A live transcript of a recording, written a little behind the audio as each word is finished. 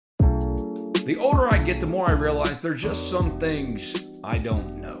The older I get, the more I realize there are just some things I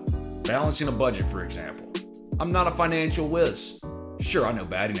don't know. Balancing a budget, for example. I'm not a financial whiz. Sure, I know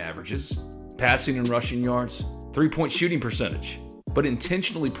batting averages, passing and rushing yards, three-point shooting percentage. But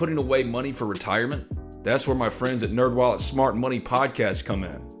intentionally putting away money for retirement? That's where my friends at NerdWallet's Smart Money Podcast come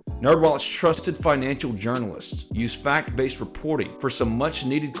in. NerdWallet's trusted financial journalists use fact-based reporting for some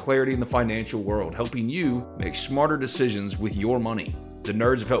much-needed clarity in the financial world, helping you make smarter decisions with your money. The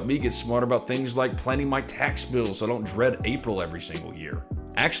nerds have helped me get smarter about things like planning my tax bill so I don't dread April every single year.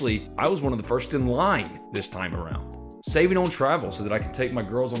 Actually, I was one of the first in line this time around. Saving on travel so that I can take my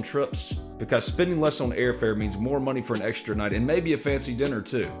girls on trips, because spending less on airfare means more money for an extra night and maybe a fancy dinner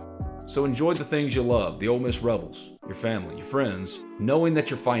too. So enjoy the things you love, the Ole Miss Rebels, your family, your friends, knowing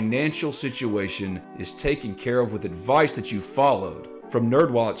that your financial situation is taken care of with advice that you followed from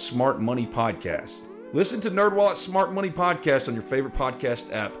NerdWallet's Smart Money Podcast. Listen to NerdWallet's Smart Money Podcast on your favorite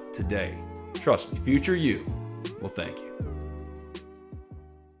podcast app today. Trust me, future you will thank you.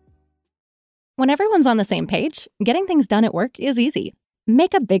 When everyone's on the same page, getting things done at work is easy.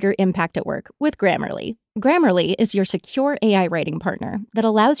 Make a bigger impact at work with Grammarly. Grammarly is your secure AI writing partner that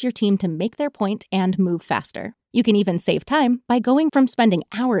allows your team to make their point and move faster. You can even save time by going from spending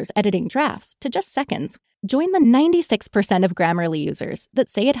hours editing drafts to just seconds. Join the 96% of Grammarly users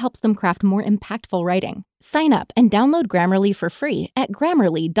that say it helps them craft more impactful writing. Sign up and download Grammarly for free at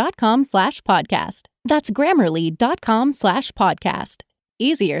grammarly.com/podcast. That's grammarly.com/podcast.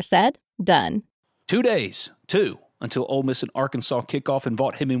 Easier said, done. 2 days, until Ole Miss and Arkansas kick off in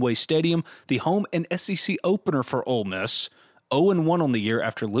Vaught-Hemingway Stadium, the home and SEC opener for Ole Miss, 0-1 on the year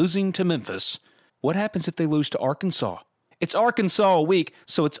after losing to Memphis. What happens if they lose to Arkansas? It's Arkansas week,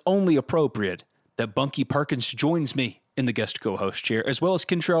 so it's only appropriate that Bunkie Perkins joins me in the guest co-host chair, as well as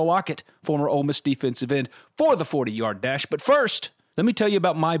Kentrell Lockett, former Ole Miss defensive end, for the 40-yard dash. But first, let me tell you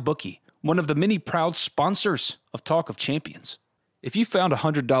about MyBookie, one of the many proud sponsors of Talk of Champions. If you found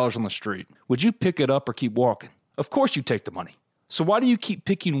 $100 on the street, would you pick it up or keep walking? Of course you take the money. So why do you keep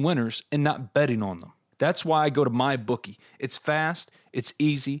picking winners and not betting on them? That's why I go to MyBookie. It's fast, it's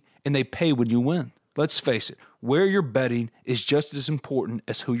easy, and they pay when you win. Let's face it, where you're betting is just as important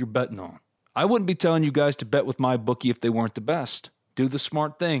as who you're betting on. I wouldn't be telling you guys to bet with MyBookie if they weren't the best. Do the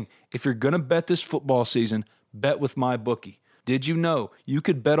smart thing. If you're going to bet this football season, bet with MyBookie. Did you know you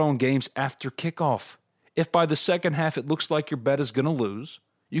could bet on games after kickoff? If by the second half it looks like your bet is going to lose,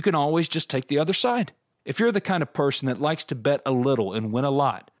 you can always just take the other side. If you're the kind of person that likes to bet a little and win a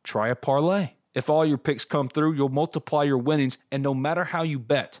lot, try a parlay. If all your picks come through, you'll multiply your winnings, and no matter how you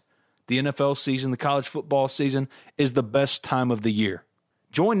bet, the NFL season, the college football season, is the best time of the year.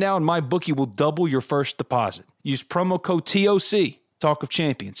 Join now and MyBookie will double your first deposit. Use promo code TOC, Talk of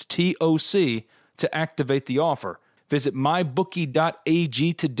Champions, TOC, to activate the offer. Visit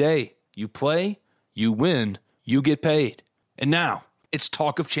mybookie.ag today. You play, you win, you get paid. And now, it's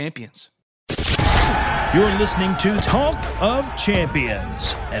Talk of Champions. You're listening to Talk of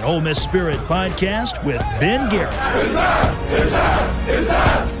Champions, an Ole Miss Spirit podcast with Ben Garrett. It's time! It's time! It's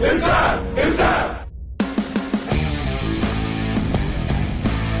time! It's time! It's time!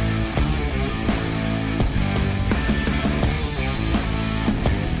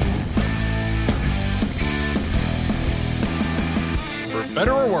 For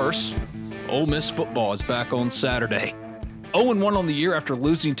better or worse, Ole Miss football is back on Saturday. 0-1 on the year after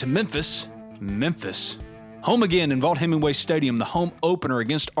losing to Memphis. Home again in Vaught-Hemingway Stadium, the home opener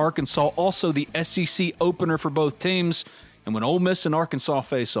against Arkansas, also the SEC opener for both teams. And when Ole Miss and Arkansas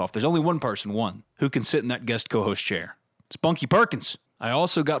face off, there's only one person, who can sit in that guest co-host chair. It's Bunkie Perkins. I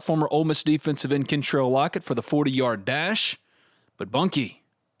also got former Ole Miss defensive end Kentrell Lockett for the 40-yard dash. But Bunkie,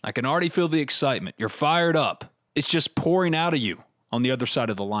 I can already feel the excitement. You're fired up. It's just pouring out of you on the other side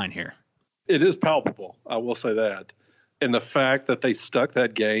of the line here. It is palpable, I will say that. And the fact that they stuck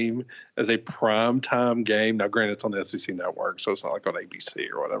that game as a primetime game, now granted it's on the SEC network, so it's not like on ABC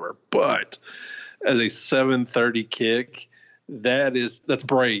or whatever, but as a 7:30 kick, that's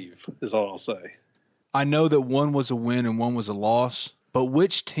brave, is all I'll say. I know that one was a win and one was a loss, but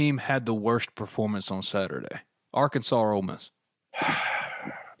which team had the worst performance on Saturday? Arkansas or Ole Miss?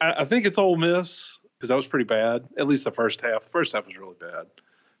 I think it's Ole Miss, because that was pretty bad, at least the first half. The first half was really bad.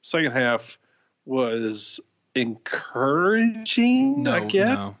 Second half was encouraging, I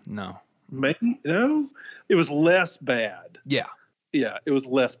guess. No. Maybe, no? It was less bad. Yeah, it was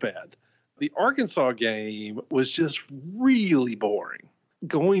less bad. The Arkansas game was just really boring.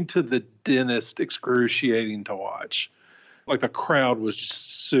 Going to the dentist, excruciating to watch. Like, the crowd was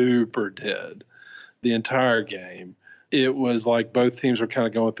just super dead the entire game. It was like both teams were kind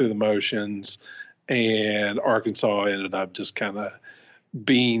of going through the motions, and Arkansas ended up just kind of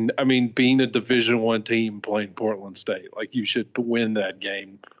being a Division I team playing Portland State. Like, you should win that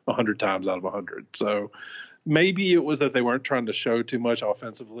game 100 times out of 100. So maybe it was that they weren't trying to show too much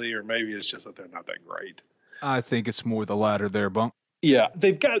offensively, or maybe it's just that they're not that great. I think it's more the latter there, Bunk. Yeah,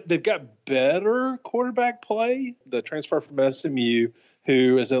 they've got better quarterback play. The transfer from SMU,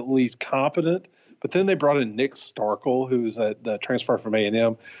 who is at least competent, but then they brought in Nick Starkel, who's the transfer from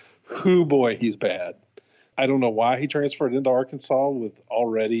A&M. Who, boy, he's bad. I don't know why he transferred into Arkansas with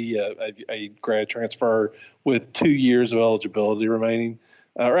already a grad transfer with 2 years of eligibility remaining.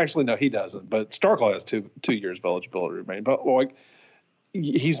 Or actually, no, he doesn't. But Starkel has two years of eligibility remaining. But like,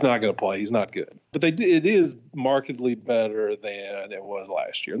 he's not going to play. He's not good. But it is markedly better than it was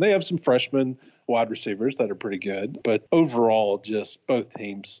last year. And they have some freshman wide receivers that are pretty good. But overall, just both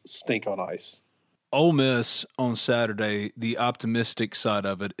teams stink on ice. Ole Miss on Saturday, the optimistic side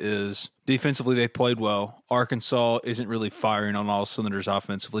of it is defensively they played well. Arkansas isn't really firing on all cylinders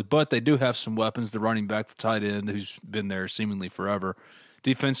offensively, but they do have some weapons. The running back, the tight end, who's been there seemingly forever.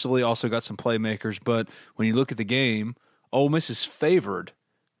 Defensively also got some playmakers, but when you look at the game, Ole Miss is favored,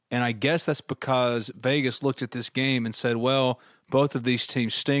 and I guess that's because Vegas looked at this game and said, well, both of these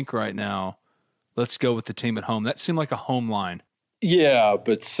teams stink right now. Let's go with the team at home. That seemed like a home line. Yeah,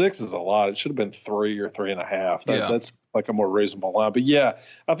 but 6 is a lot. It should have been 3 or 3.5. That's like a more reasonable line. But yeah,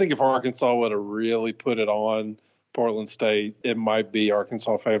 I think if Arkansas would have really put it on Portland State, it might be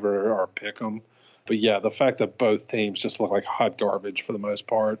Arkansas favorite or pick 'em. But yeah, the fact that both teams just look like hot garbage for the most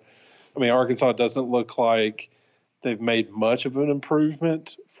part. I mean, Arkansas doesn't look like they've made much of an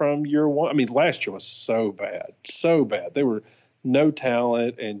improvement from year one. I mean, last year was so bad. They were no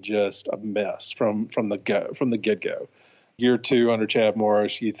talent and just a mess from the get-go. Year 2 under Chad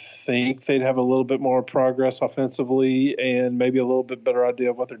Morris, you think they'd have a little bit more progress offensively and maybe a little bit better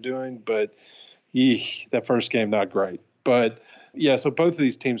idea of what they're doing. But that first game, not great. But yeah, so both of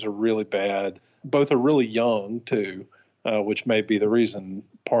these teams are really bad. Both are really young too, which may be the reason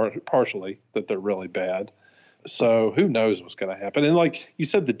partially that they're really bad. So who knows what's going to happen? And like you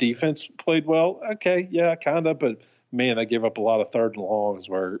said, the defense played well. Okay, yeah, kind of, but man, they gave up a lot of 3rd and longs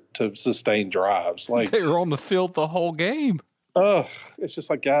to sustain drives. Like, they were on the field the whole game. It's just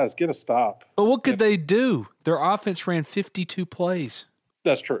like, guys, get a stop. But what could they do? Their offense ran 52 plays.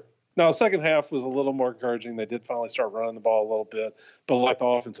 That's true. Now, the second half was a little more encouraging. They did finally start running the ball a little bit, but like the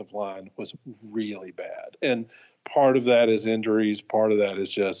offensive line was really bad. And part of that is injuries. Part of that is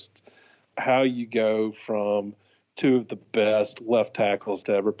just how you go from 2 of the best left tackles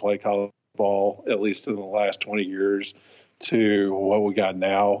to ever play college ball, at least in the last 20 years, to what we got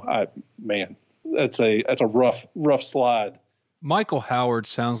now. That's a rough slide. Michael Howard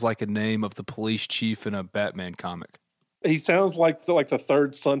sounds like a name of the police chief in a Batman comic. He sounds like the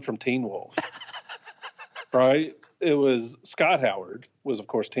 3rd son from Teen Wolf, right? It was Scott Howard was, of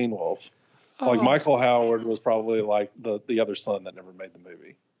course, Teen Wolf. Like, Michael Howard was probably like the other son that never made the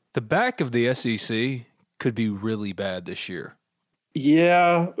movie. The back of the SEC could be really bad this year.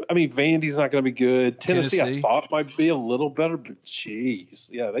 Yeah, I mean, Vandy's not going to be good. Tennessee, I thought might be a little better, but geez,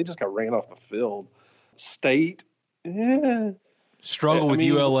 yeah, they just got ran off the field. State, struggle with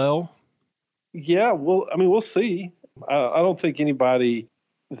ULL. Yeah, well, I mean, we'll see. I don't think anybody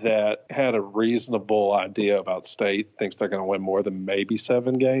that had a reasonable idea about State thinks they're going to win more than maybe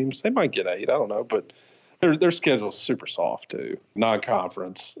 7 games. They might get 8. I don't know, but their schedule's super soft too.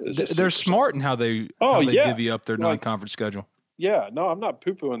 Non-conference is just they're smart in how they divvy up their non-conference schedule. Yeah, no, I'm not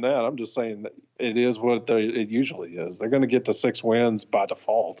poo-pooing that. I'm just saying that it is what it usually is. They're going to get to 6 wins by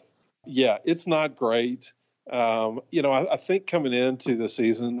default. Yeah, it's not great. I think coming into the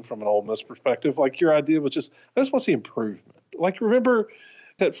season from an Ole Miss perspective, like your idea was just, I just want to see improvement. Like, remember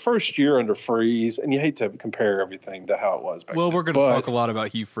that first year under Freeze, and you hate to compare everything to how it was back then. We're going to talk a lot about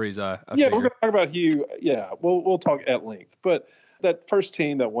Hugh Freeze. We're going to talk about Hugh. Yeah, we'll talk at length. But that first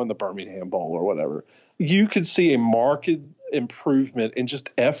team that won the Birmingham Bowl or whatever, you could see a marked improvement in just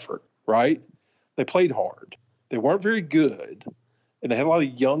effort, right? They played hard. They weren't very good, and they had a lot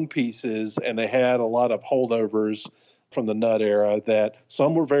of young pieces, and they had a lot of holdovers from the Nutt era that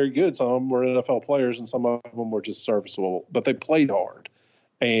some were very good, some of them were NFL players, and some of them were just serviceable, but they played hard,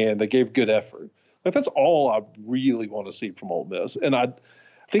 and they gave good effort. Like, that's all I really want to see from Ole Miss, and I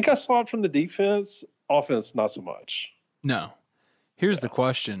think I saw it from the defense. Offense, not so much. No. Here's the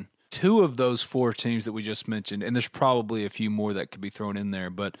question. 2 of those 4 teams that we just mentioned, and there's probably a few more that could be thrown in there,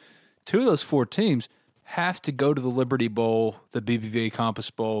 but 2 of those 4 teams have to go to the Liberty Bowl, the BBVA Compass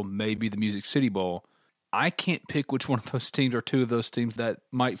Bowl, maybe the Music City Bowl. I can't pick which one of those teams or 2 of those teams that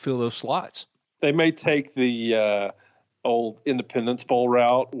might fill those slots. They may take the old Independence Bowl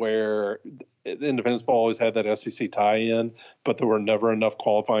route where Independence Bowl always had that SEC tie-in, but there were never enough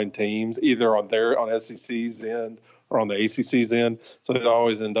qualifying teams either on SEC's end or on the ACC's end. So they'd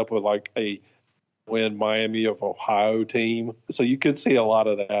always end up with like a win Miami of Ohio team. So you could see a lot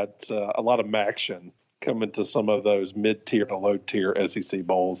of that, a lot of action coming to some of those mid-tier to low-tier SEC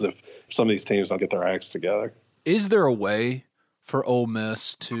bowls if some of these teams don't get their acts together. Is there a way for Ole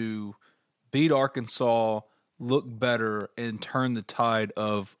Miss to beat Arkansas, look better, and turn the tide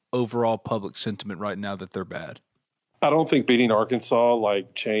of overall public sentiment right now that they're bad? I don't think beating Arkansas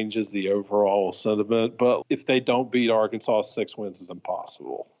changes the overall sentiment, but if they don't beat Arkansas, 6 wins is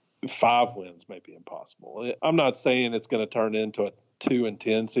impossible. 5 wins may be impossible. I'm not saying it's going to turn into a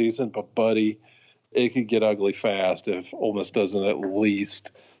 2-10 season, but buddy, it could get ugly fast if Ole Miss doesn't at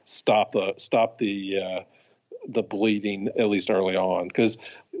least stop the bleeding at least early on. Because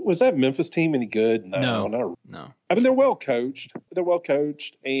was that Memphis team any good? No. I mean, they're well coached.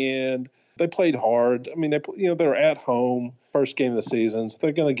 And they played hard. I mean, they're at home, first game of the season, so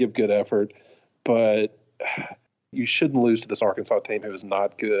they're going to give good effort. But you shouldn't lose to this Arkansas team who is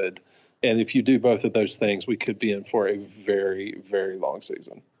not good. And if you do both of those things, we could be in for a very, very long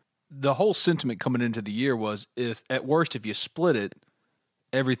season. The whole sentiment coming into the year was, if you split it,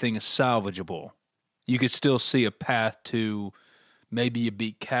 everything is salvageable. You could still see a path to maybe you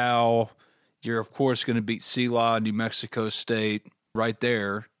beat Cal. You're, of course, going to beat CeeLa, New Mexico State. Right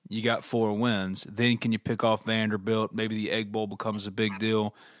there, you got 4 wins. Then can you pick off Vanderbilt? Maybe the Egg Bowl becomes a big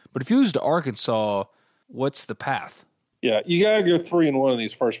deal. But if you lose to Arkansas, what's the path? Yeah, you got to go 3-1 in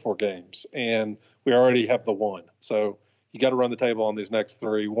these first 4 games, and we already have the 1. So you got to run the table on these next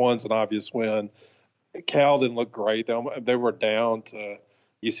 3. 1's an obvious win. Cal didn't look great. They were down to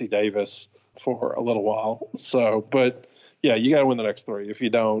UC Davis for a little while. So, but yeah, you got to win the next 3. If you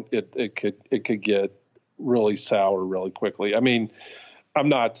don't, it could get really sour really quickly. I mean, I'm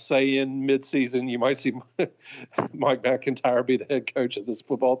not saying midseason you might see Mike McIntyre be the head coach of this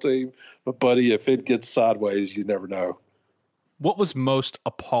football team, but buddy, if it gets sideways, you never know. What was most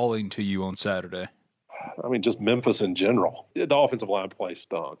appalling to you on Saturday? I mean, just Memphis in general. The offensive line play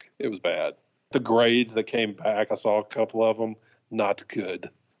stunk. It was bad. The grades that came back, I saw a couple of them, not good.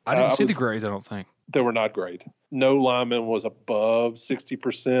 I didn't see the grades, I don't think. They were not great. No lineman was above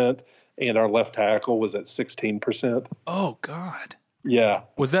 60%, and our left tackle was at 16%. Oh, God. Yeah.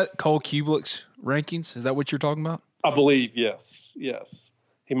 Was that Cole Kubelik's rankings? Is that what you're talking about? I believe, yes.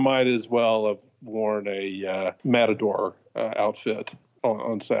 He might as well have worn a Matador outfit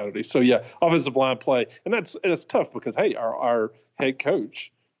on Saturday. So, yeah, offensive line play. And that's tough because, hey, our head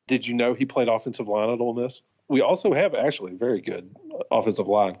coach, did you know he played offensive line at Ole Miss? We also have actually a very good offensive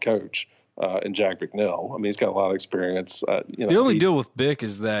line coach in Jack McNeil. I mean, he's got a lot of experience. The only deal with Bick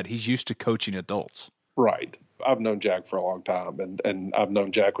is that he's used to coaching adults. Right. I've known Jack for a long time, and I've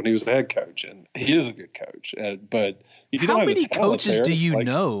known Jack when he was the head coach, and he is a good coach. But if you how don't have many coaches there, do you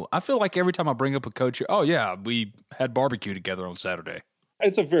know? I feel like every time I bring up a coach, oh yeah, we had barbecue together on Saturday.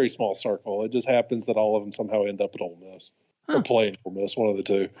 It's a very small circle. It just happens that all of them somehow end up at Ole Miss or playing Ole Miss, one of the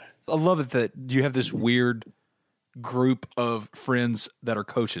two. I love it that you have this weird group of friends that are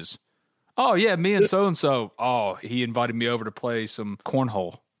coaches. Oh yeah, me and so. Oh, he invited me over to play some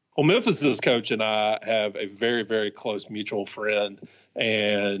cornhole. Well, Memphis's coach and I have a very, very close mutual friend,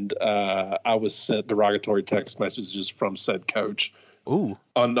 and I was sent derogatory text messages from said coach. Ooh.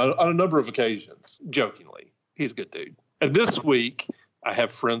 On a number of occasions, jokingly. He's a good dude. And this week, I have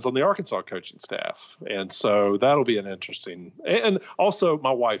friends on the Arkansas coaching staff, and so that'll be an interesting. And also,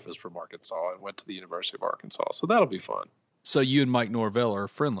 my wife is from Arkansas and went to the University of Arkansas, so that'll be fun. So you and Mike Norvell are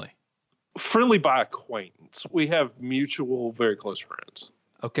friendly? Friendly by acquaintance. We have mutual, very close friends.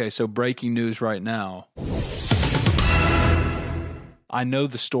 Okay, so breaking news right now. I know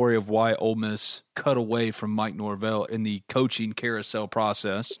the story of why Ole Miss cut away from Mike Norvell in the coaching carousel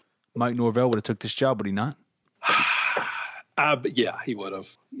process. Mike Norvell would have took this job, would he not? Yeah, he would have.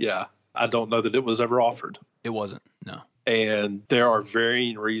 Yeah. I don't know that it was ever offered. It wasn't, no. And there are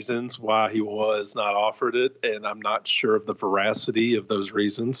varying reasons why he was not offered it, and I'm not sure of the veracity of those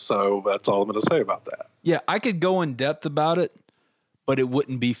reasons, so that's all I'm going to say about that. Yeah, I could go in depth about it, but it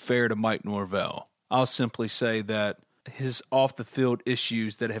wouldn't be fair to Mike Norvell. I'll simply say that his off-the-field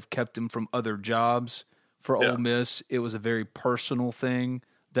issues that have kept him from other jobs for Ole Miss, it was a very personal thing.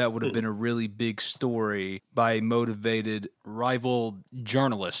 That would have been a really big story by a motivated rival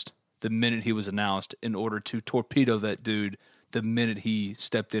journalist the minute he was announced in order to torpedo that dude the minute he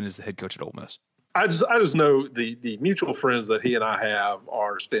stepped in as the head coach at Ole Miss. I just know the mutual friends that he and I have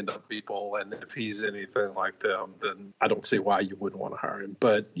are stand-up people, and if he's anything like them, then I don't see why you wouldn't want to hire him.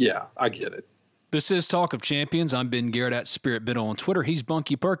 But, yeah, I get it. This is Talk of Champions. I'm Ben Garrett at Spirit Ben on Twitter. He's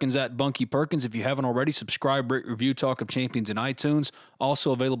Bunkie Perkins at Bunkie Perkins. If you haven't already, subscribe, rate, review Talk of Champions in iTunes.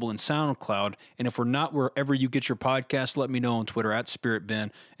 Also available in SoundCloud. And if we're not wherever you get your podcast, let me know on Twitter at Spirit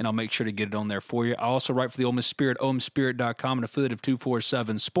Ben, and I'll make sure to get it on there for you. I also write for the Ole Miss Spirit, omspirit.com, an affiliate of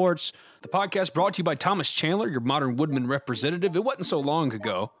 247 Sports. The podcast brought to you by Thomas Chandler, your Modern Woodman representative. It wasn't so long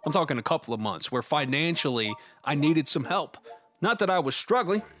ago, I'm talking a couple of months, where financially I needed some help. Not that I was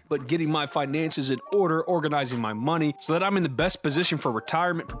struggling, but getting my finances in order, organizing my money so that I'm in the best position for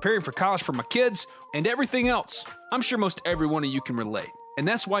retirement, preparing for college for my kids, and everything else. I'm sure most every one of you can relate. And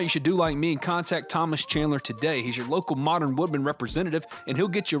that's why you should do like me and contact Thomas Chandler today. He's your local Modern Woodman representative, and he'll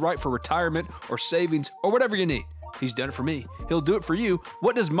get you right for retirement or savings or whatever you need. He's done it for me. He'll do it for you.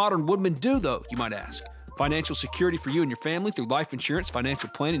 What does Modern Woodman do, though, you might ask? Financial security for you and your family through life insurance, financial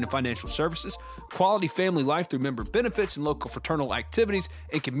planning, and financial services, quality family life through member benefits and local fraternal activities,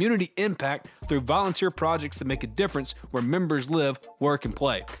 and community impact through volunteer projects that make a difference where members live, work, and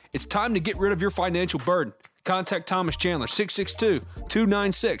play. It's time to get rid of your financial burden. Contact Thomas Chandler,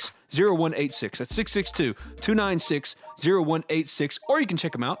 662-296-0186. That's 662-296-0186. Or you can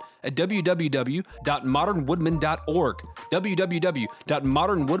check him out at www.modernwoodman.org.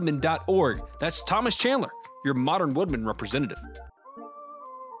 www.modernwoodman.org. That's Thomas Chandler, your Modern Woodman representative.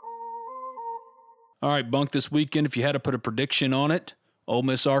 All right, Bunk, this weekend, if you had to put a prediction on it, Ole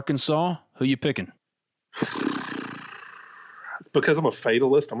Miss, Arkansas, who you picking? Because I'm a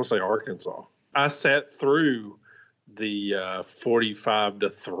fatalist, I'm going to say Arkansas. I sat through the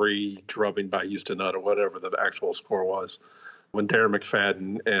 45-3 drubbing by Houston Nutt, or whatever the actual score was, when Darren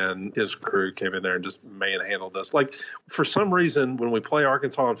McFadden and his crew came in there and just manhandled us. Like, for some reason, when we play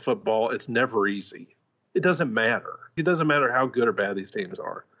Arkansas in football, it's never easy. It doesn't matter. It doesn't matter how good or bad these teams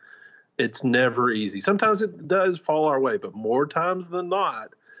are. It's never easy. Sometimes it does fall our way, but more times than not,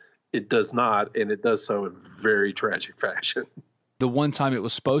 it does not, and it does so in very tragic fashion. The one time it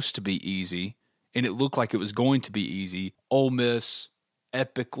was supposed to be easy, and it looked like it was going to be easy, Ole Miss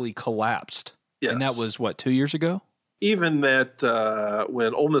epically collapsed. Yes. And that was, 2 years ago? Even that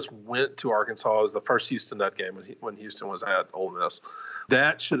when Ole Miss went to Arkansas, it was the first Houston Nutt game when Houston was at Ole Miss.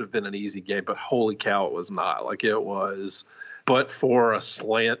 That should have been an easy game, but holy cow, it was not. Like, it was, but for a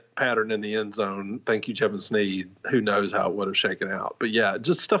slant pattern in the end zone, thank you, Jevin Sneed, who knows how it would have shaken out. But yeah,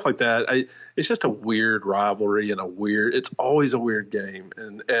 just stuff like that. It's just a weird rivalry and it's always a weird game.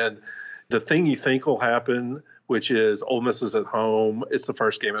 And the thing you think will happen, which is Ole Miss is at home. It's the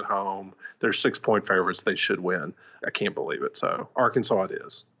first game at home. They're 6-point favorites. They should win. I can't believe it. So Arkansas it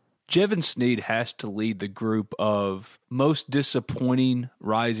is. Jevin Sneed has to lead the group of most disappointing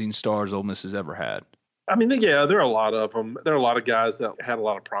rising stars Ole Miss has ever had. I mean, yeah, there are a lot of them. There are a lot of guys that had a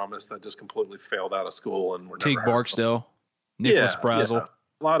lot of promise that just completely failed out of school and were never Teague Barksdale, Nicholas Brazel. Yeah,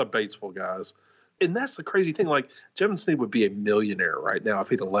 a lot of Batesville guys. And that's the crazy thing. Like, Jevin Sneed would be a millionaire right now if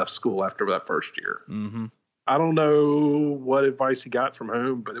he'd have left school after that first year. Mm-hmm. I don't know what advice he got from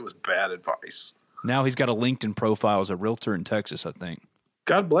whom, but it was bad advice. Now he's got a LinkedIn profile as a realtor in Texas, I think.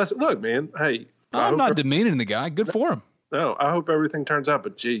 God bless him. Look, man, hey. I'm not demeaning the guy. Good for him. No, I hope everything turns out.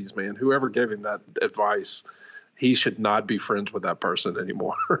 But, geez, man, whoever gave him that advice, he should not be friends with that person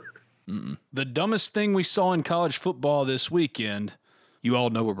anymore. The dumbest thing we saw in college football this weekend, you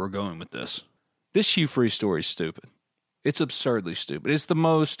all know where we're going with this. This Hugh Freeze story is stupid. It's absurdly stupid. It's the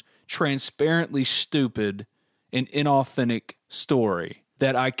most transparently stupid and inauthentic story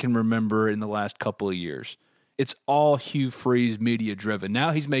that I can remember in the last couple of years. It's all Hugh Freeze media driven.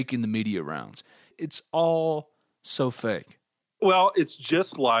 Now he's making the media rounds. It's all so fake. Well, it's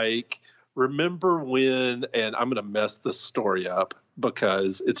just like, remember when, and I'm going to mess this story up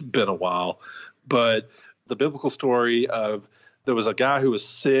because it's been a while, but the biblical story of there was a guy who was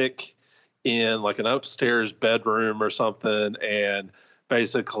sick in like an upstairs bedroom or something, and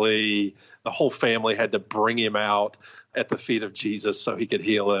basically the whole family had to bring him out at the feet of Jesus so he could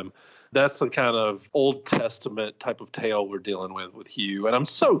heal him. That's the kind of Old Testament type of tale we're dealing with Hugh. And I'm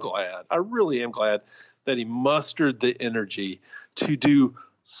so glad, I really am glad that he mustered the energy to do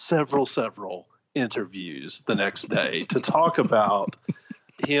several interviews the next day to talk about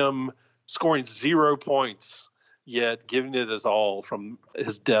him scoring 0 points, yet giving it his all from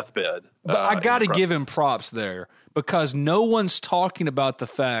his deathbed. But I got to give him props there, because no one's talking about the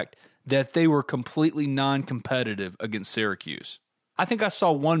fact that they were completely non-competitive against Syracuse. I think I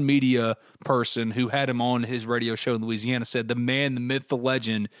saw one media person who had him on his radio show in Louisiana said, the man, the myth, the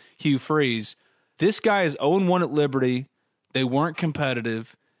legend, Hugh Freeze, this guy is 0-1 at Liberty. They weren't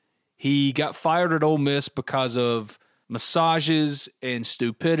competitive. He got fired at Ole Miss because of massages and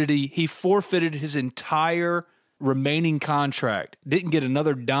stupidity. He forfeited his entire remaining contract, didn't get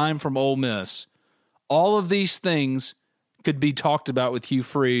another dime from Ole Miss All of these things could be talked about with Hugh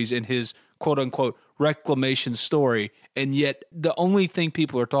Freeze and his quote-unquote reclamation story, and yet the only thing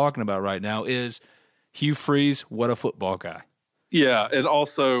people are talking about right now is Hugh Freeze, what a football guy. Yeah, and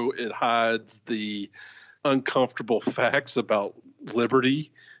also it hides the uncomfortable facts about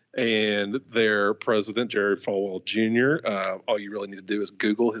Liberty and their president, Jerry Falwell Jr. All you really need to do is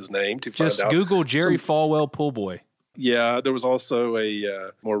Google his name to find out. Just Google Jerry Falwell pool boy. Yeah, there was also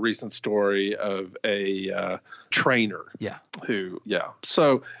a more recent story of a trainer. Yeah.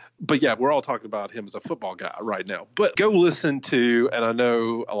 But yeah, we're all talking about him as a football guy right now. But go listen to, and I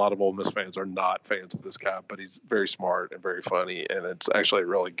know a lot of Ole Miss fans are not fans of this guy, but he's very smart and very funny, and it's actually a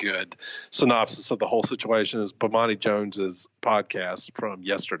really good synopsis of the whole situation. Is Bomani Jones's podcast from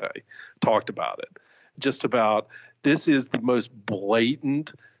yesterday talked about it, just about this is the most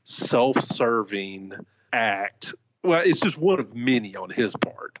blatant, self-serving act. Well, it's just one of many on his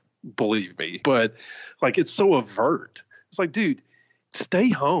part, believe me. But like, it's so overt. It's like, dude, stay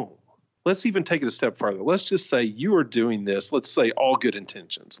home. Let's even take it a step further. Let's just say you are doing this. Let's say all good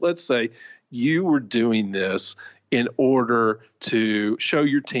intentions. Let's say you were doing this in order to show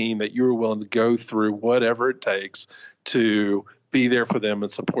your team that you were willing to go through whatever it takes to be there for them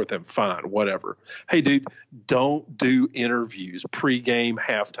and support them. Fine, whatever. Hey, dude, don't do interviews pregame,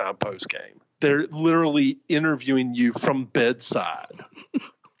 halftime, postgame. They're literally interviewing you from bedside.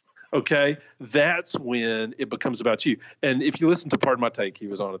 Okay, that's when it becomes about you. And if you listen to Pardon My Take, he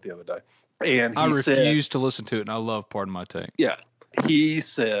was on it the other day. And I refuse to listen to it, and I love Pardon My Take. Yeah, he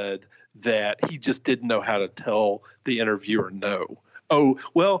said that he just didn't know how to tell the interviewer no. Oh,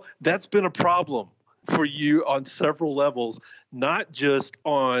 well, that's been a problem for you on several levels, not just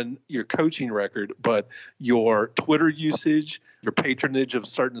on your coaching record, but your Twitter usage, your patronage of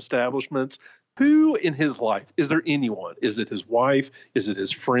certain establishments. Who in his life, is there anyone? Is it his wife? Is it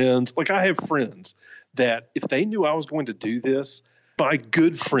his friends? Like, I have friends that if they knew I was going to do this, my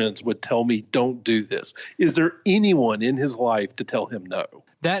good friends would tell me, don't do this. Is there anyone in his life to tell him no?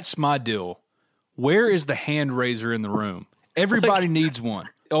 That's my deal. Where is the hand raiser in the room? Everybody needs one.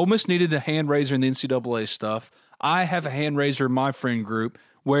 Ole Miss needed a hand raiser in the NCAA stuff. I have a hand raiser in my friend group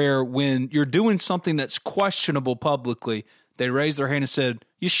where when you're doing something that's questionable publicly, they raised their hand and said,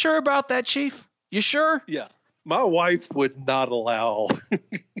 "You sure about that, Chief? You sure?" Yeah. My wife would not allow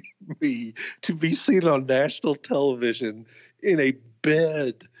me to be seen on national television in a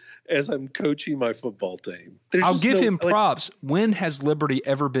bed as I'm coaching my football team. I'll give him props. When has Liberty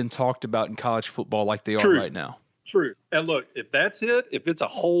ever been talked about in college football like they are right now? True. And look, if that's it, if it's a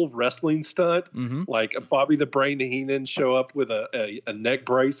whole wrestling stunt, like Bobby the Brain Heenan show up with a neck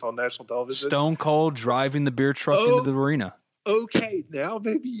brace on national television. Stone Cold driving the beer truck into the arena. Okay, now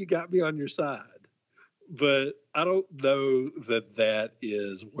maybe you got me on your side. But I don't know that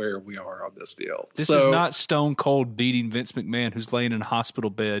is where we are on this deal. This is not Stone Cold beating Vince McMahon, who's laying in a hospital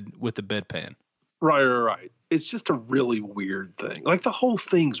bed with a bedpan. Right. It's just a really weird thing. Like, the whole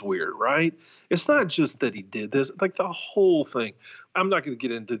thing's weird, right? It's not just that he did this. Like, the whole thing. I'm not going to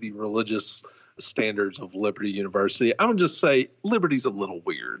get into the religious standards of Liberty University. I would just say Liberty's a little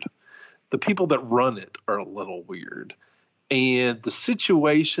weird. The people that run it are a little weird. And the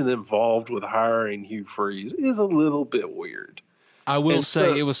situation involved with hiring Hugh Freeze is a little bit weird. I will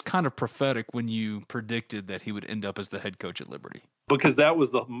say it was kind of prophetic when you predicted that he would end up as the head coach at Liberty. Because that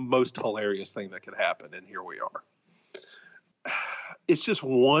was the most hilarious thing that could happen, and here we are. It's just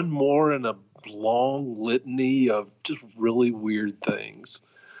one more in a long litany of just really weird things.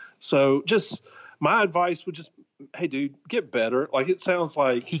 So just my advice would just, hey, dude, get better. Like, it sounds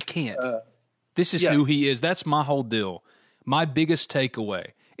like he can't. This is who he is. That's my whole deal. My biggest takeaway,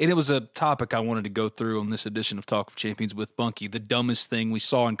 and it was a topic I wanted to go through on this edition of Talk of Champions with Bunkie, the dumbest thing we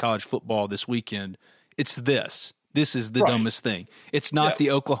saw in college football this weekend. It's this. This is the dumbest thing. It's not the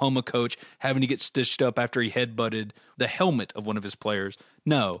Oklahoma coach having to get stitched up after he headbutted the helmet of one of his players.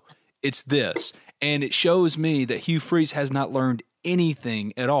 No, it's this. And it shows me that Hugh Freeze has not learned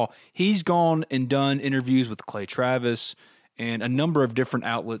anything at all. He's gone and done interviews with Clay Travis and a number of different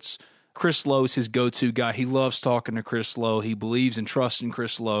outlets. Chris Lowe is his go-to guy. He loves talking to Chris Lowe. He believes and trusts in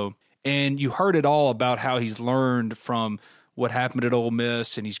Chris Lowe. And you heard it all about how he's learned from what happened at Ole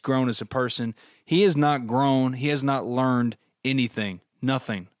Miss, and he's grown as a person. He has not grown. He has not learned anything.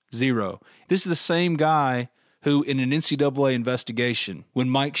 Nothing. Zero. This is the same guy who, in an NCAA investigation, when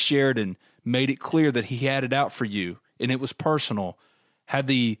Mike Sheridan made it clear that he had it out for you, and it was personal, had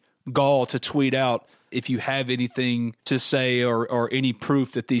the gall to tweet out, if you have anything to say or any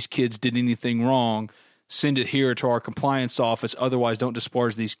proof that these kids did anything wrong, send it here to our compliance office. Otherwise, don't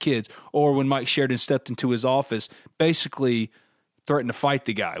discharge these kids. Or when Mike Sheridan stepped into his office, basically threatened to fight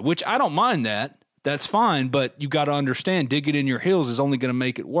the guy, which I don't mind that. that's fine, but you got to understand, digging in your heels is only going to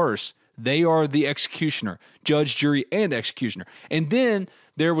make it worse. They are the executioner, judge, jury, and executioner. And then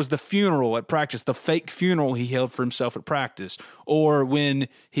there was the funeral at practice, the fake funeral he held for himself at practice, or when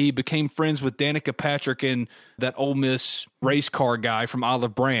he became friends with Danica Patrick and that Ole Miss race car guy from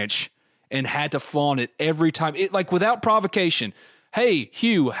Olive Branch and had to flaunt it every time, like without provocation. Hey,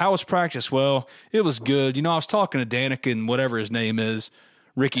 Hugh, how was practice? Well, it was good. I was talking to Danica and whatever his name is,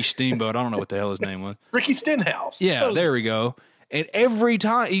 Ricky Steamboat. I don't know what the hell his name was. Ricky Stenhouse. Yeah, there we go. And every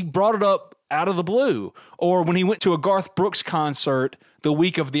time he brought it up out of the blue. Or when he went to a Garth Brooks concert the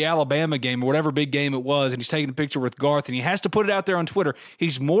week of the Alabama game or whatever big game it was, and he's taking a picture with Garth, and he has to put it out there on Twitter.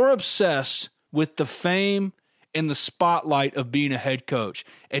 He's more obsessed with the fame and the spotlight of being a head coach.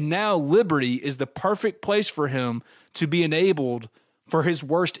 And now Liberty is the perfect place for him to be enabled for his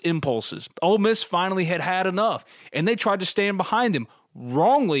worst impulses. Ole Miss finally had enough, and they tried to stand behind him.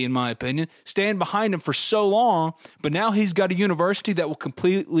 Wrongly, in my opinion, stand behind him for so long, but now he's got a university that will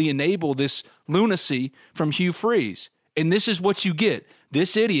completely enable this lunacy from Hugh Freeze. And this is what you get.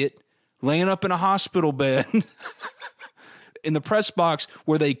 This idiot laying up in a hospital bed in the press box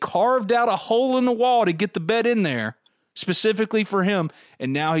where they carved out a hole in the wall to get the bed in there specifically for him,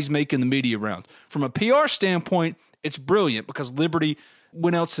 and now he's making the media rounds. From a PR standpoint, it's brilliant because Liberty,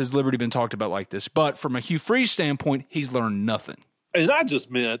 when else has Liberty been talked about like this? But from a Hugh Freeze standpoint, he's learned nothing. And I just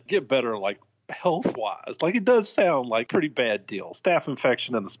meant get better, like health-wise. Like it does sound like a pretty bad deal. Staph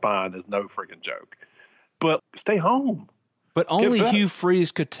infection in the spine is no freaking joke. But stay home. But only Hugh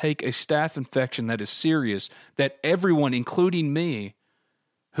Freeze could take a staph infection that is serious, that everyone, including me,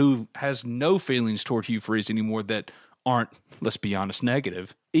 who has no feelings toward Hugh Freeze anymore that aren't, let's be honest,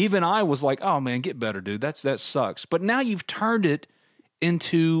 negative. Even I was like, oh man, get better, dude. That sucks. But now you've turned it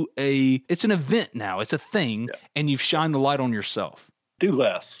into it's an event now. It's a thing, and you've shined the light on yourself. Do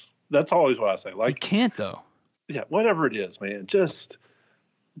less. That's always what I say. Like, you can't, though. Yeah, whatever it is, man, just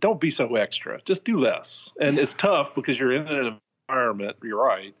don't be so extra. Just do less. And it's tough because you're in an environment, you're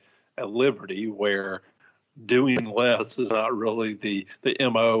right, at Liberty, where doing less is not really the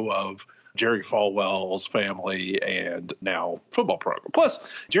MO of Jerry Falwell's family and now football program. Plus,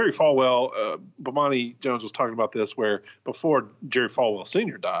 Jerry Falwell, Bomani Jones was talking about this, where before Jerry Falwell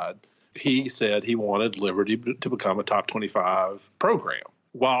Sr. died, he said he wanted Liberty to become a top 25 program.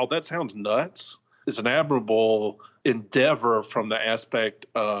 While that sounds nuts, it's an admirable endeavor from the aspect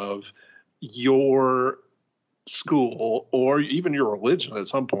of your school or even your religion at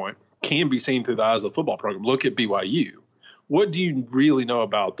some point can be seen through the eyes of the football program. Look at BYU. What do you really know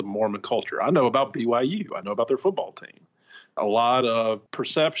about the Mormon culture? I know about BYU. I know about their football team. A lot of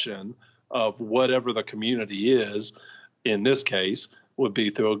perception of whatever the community is, in this case, would be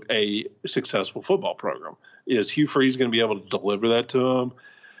through a successful football program. Is Hugh Freeze going to be able to deliver that to them?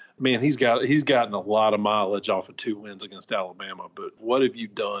 Man, he's gotten a lot of mileage off of 2 wins against Alabama. But what have you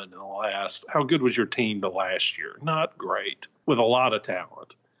done in the last? How good was your team the last year? Not great, with a lot of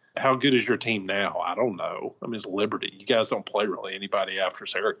talent. How good is your team now? I don't know. I mean, it's Liberty. You guys don't play really anybody after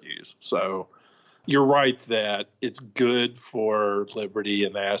Syracuse. So you're right that it's good for Liberty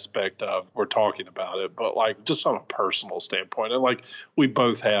in the aspect of we're talking about it, but like just on a personal standpoint, and like we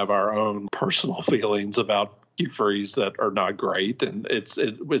both have our own personal feelings about Hugh Freeze that are not great, and it's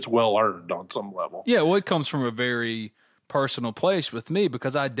well earned on some level. Yeah, well, it comes from a very personal place with me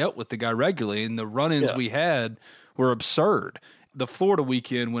because I dealt with the guy regularly, and the run-ins we had were absurd. The Florida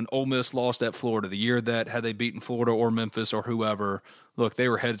weekend when Ole Miss lost at Florida, the year that had they beaten Florida or Memphis or whoever, look, they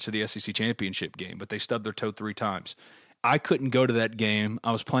were headed to the SEC championship game, but they stubbed their toe 3 times. I couldn't go to that game.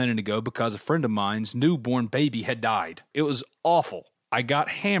 I was planning to go because a friend of mine's newborn baby had died. It was awful. I got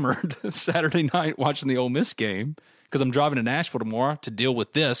hammered Saturday night watching the Ole Miss game because I'm driving to Nashville tomorrow to deal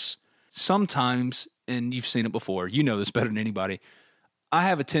with this. Sometimes, and you've seen it before, you know this better than anybody, I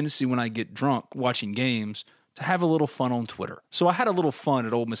have a tendency when I get drunk watching games to have a little fun on Twitter. So I had a little fun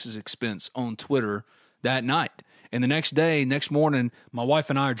at Ole Miss's expense on Twitter that night. And the next morning, my wife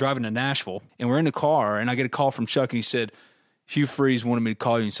and I are driving to Nashville, and we're in the car, and I get a call from Chuck, and he said, Hugh Freeze wanted me to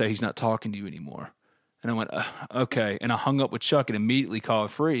call you and say he's not talking to you anymore. And I went, okay. And I hung up with Chuck and immediately called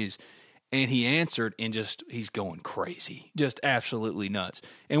Freeze. And he answered, and he's going crazy, just absolutely nuts.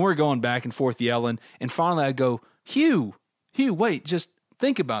 And we're going back and forth yelling. And finally I go, Hugh, wait, just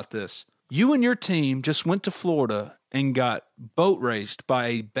think about this. You and your team just went to Florida and got boat raced by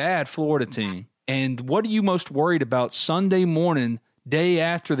a bad Florida team. And what are you most worried about Sunday morning, day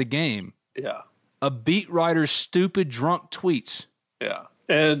after the game? Yeah. A beat writer's stupid drunk tweets. Yeah.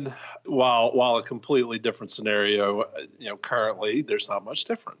 And while a completely different scenario, currently there's not much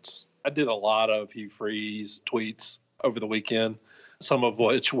difference. I did a lot of Hugh Freeze tweets over the weekend. some of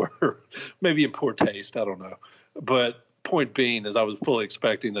which were maybe in poor taste. I don't know. But point being is I was fully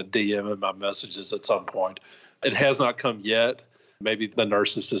expecting a DM in my messages at some point. It has not come yet. Maybe the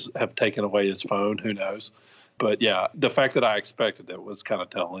nurses have taken away his phone. Who knows? But, yeah, the fact that I expected it was kind of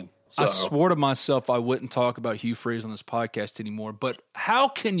telling. So, I swore to myself I wouldn't talk about Hugh Freeze on this podcast anymore. But how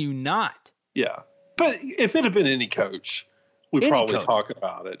can you not? Yeah. But if it had been any coach, we'd probably talk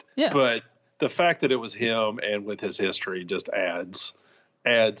about it. Yeah. But the fact that it was him and with his history just adds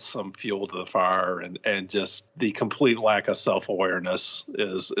some fuel to the fire, and just the complete lack of self-awareness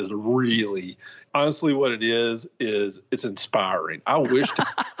is really honestly what it is it's inspiring. I wish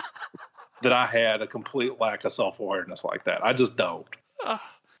that I had a complete lack of self-awareness like that. I just don't.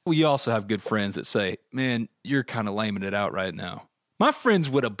 Well, you also have good friends that say, man, you're kind of laming it out right now. My friends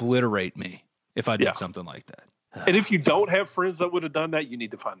would obliterate me if I did something like that. And if you don't have friends that would have done that, you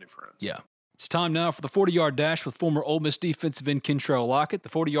need to find new friends. Yeah. It's time now for the 40-yard dash with former Ole Miss defensive end Kentrell Lockett. The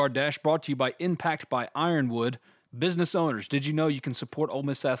 40-yard dash brought to you by Impact by Ironwood. Business owners, did you know you can support Ole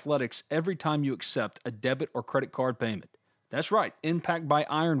Miss athletics every time you accept a debit or credit card payment? That's right. Impact by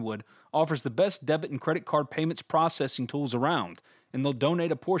Ironwood offers the best debit and credit card payments processing tools around, and they'll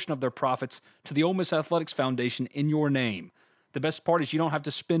donate a portion of their profits to the Ole Miss Athletics Foundation in your name. The best part is you don't have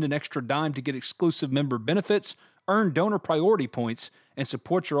to spend an extra dime to get exclusive member benefits, earn donor priority points, and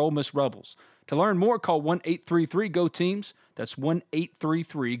support your Ole Miss Rebels. To learn more, call 1-833-GO-TEAMS. That's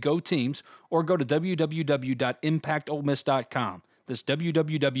 1-833-GO-TEAMS, or go to www.impactolemiss.com. That's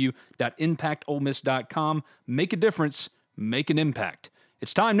www.impactolemiss.com. Make a difference. Make an impact.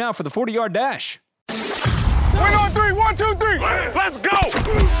 It's time now for the 40-yard dash. We're on 3. 1, 2, 3. Let's go.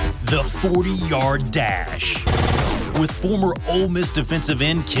 The 40-yard dash with former Ole Miss defensive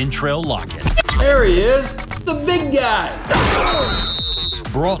end Kentrell Lockett. There he is. It's the big guy.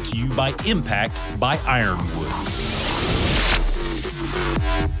 Brought to you by Impact by Ironwood.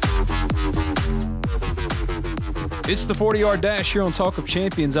 It's the 40-yard dash here on Talk of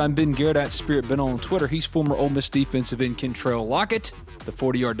Champions. I'm Ben Garrett at Spirit Ben on Twitter. He's former Ole Miss defensive end Kentrell Lockett. The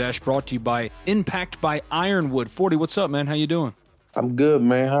 40-yard dash brought to you by Impact by Ironwood. 40, what's up, man? How you doing? I'm good,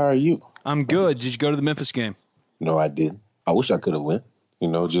 man. How are you? I'm good. Did you go to the Memphis game? No, I didn't. I wish I could have went,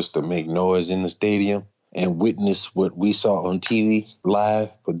 just to make noise in the stadium and witness what we saw on TV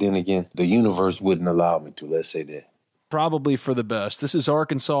live. But then again, the universe wouldn't allow me to, let's say that. Probably for the best. This is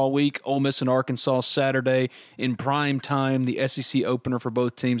Arkansas week. Ole Miss and Arkansas Saturday in prime time. The SEC opener for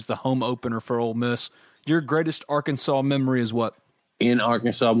both teams, the home opener for Ole Miss. Your greatest Arkansas memory is what? In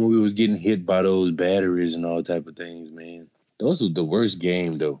Arkansas, when we was getting hit by those batteries and all type of things, man. Those were the worst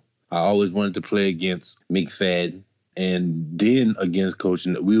game, though. I always wanted to play against McFadden, and then against Coach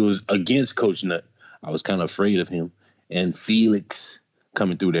Nutt. We was against Coach Nutt. I was kind of afraid of him and Felix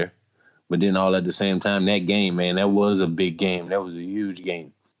coming through there. But then all at the same time, that game, man, that was a big game. That was a huge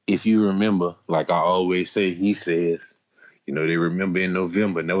game. If you remember, like I always say, he says, they remember in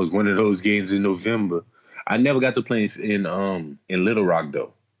November. And that was one of those games in November. I never got to play in Little Rock,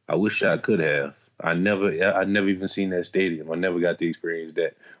 though. I wish I could have. I never even seen that stadium. I never got to experience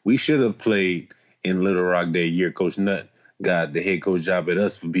that. We should have played in Little Rock that year. Coach Nutt got the head coach job at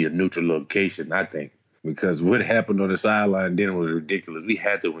us for be a neutral location, I think. Because what happened on the sideline then was ridiculous. We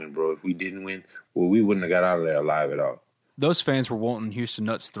had to win, bro. If we didn't win, well, we wouldn't have got out of there alive at all. Those fans were wanting Houston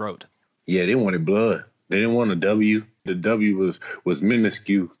Nutt's throat. Yeah, they wanted blood. They didn't want a W. The W was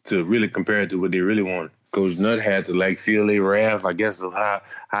minuscule to really compare it to what they really wanted. Coach Nutt had to feel a wrath, I guess, of how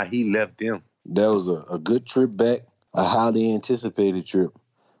he left them. That was a good trip back, a highly anticipated trip.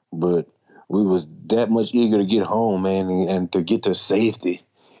 But we was that much eager to get home, man, and to get to safety.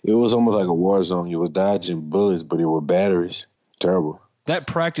 It was almost like a war zone. You was dodging bullets, but it were batteries. Terrible. That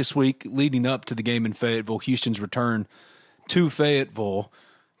practice week leading up to the game in Fayetteville, Houston's return to Fayetteville,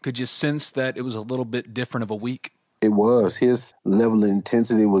 could you sense that it was a little bit different of a week? It was. His level of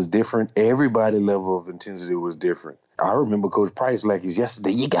intensity was different. Everybody's level of intensity was different. I remember Coach Price like it's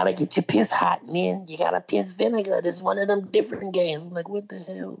yesterday. You got to get your piss hot, man. You got to piss vinegar. This is one of them different games. I'm like, what the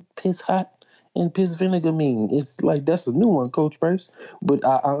hell? Piss hot and piss vinegar mean? It's like, that's a new one, Coach Price. But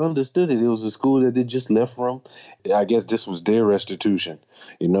I understood it. It was a school that they just left from. I guess this was their restitution,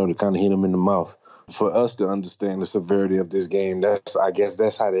 to kind of hit them in the mouth. For us to understand the severity of this game, I guess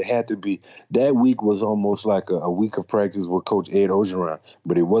that's how it had to be. That week was almost like a week of practice with Coach Ed Ogeron,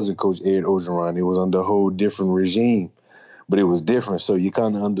 but it wasn't Coach Ed Ogeron. It was under a whole different regime, but it was different. So you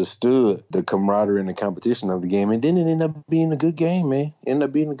kind of understood the camaraderie and the competition of the game, and then it ended up being a good game, man. Ended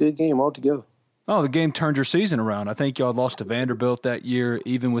up being a good game altogether. Oh, the game turned your season around. I think y'all lost to Vanderbilt that year,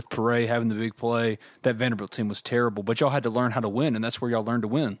 even with Perret having the big play. That Vanderbilt team was terrible, but y'all had to learn how to win, and that's where y'all learned to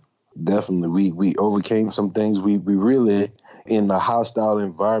win. Definitely. We overcame some things. We really, in a hostile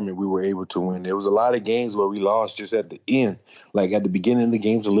environment, we were able to win. There was a lot of games where we lost just at the end. Like at the beginning of the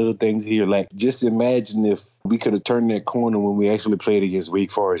games, the little things here. Like just imagine if we could have turned that corner when we actually played against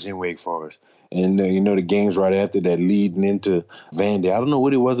Wake Forest in Wake Forest. And, the games right after that leading into Vandy. I don't know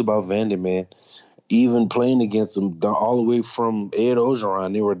what it was about Vandy, man. Even playing against them all the way from Ed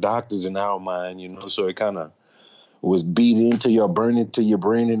Ogeron, they were doctors in our mind, so it kind of was beat into your burn into your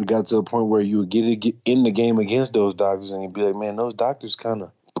brain, and it got to a point where you would get in the game against those doctors, and you'd be like, man, those doctors kind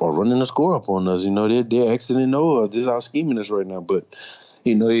of are running the score up on us. They're exiting over us. This is out scheming us right now. But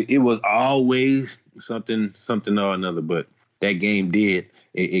it was always something or another. But that game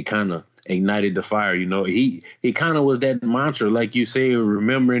it kind of ignited the fire. He kind of was that mantra, like you say,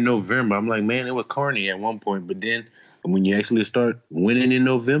 remember in November. I'm like, man, it was corny at one point, but then when you actually start winning in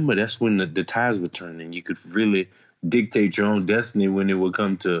November, that's when the tides would turn, and you could really dictate your own destiny when it would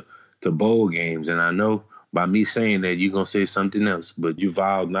come to bowl games. And I know by me saying that, you're going to say something else, but you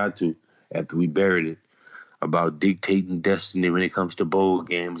vowed not to after we buried it, about dictating destiny when it comes to bowl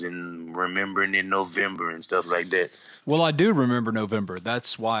games and remembering in November and stuff like that. Well, I do remember November.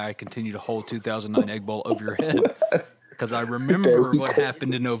 That's why I continue to hold 2009 Egg Bowl over your head, because I remember what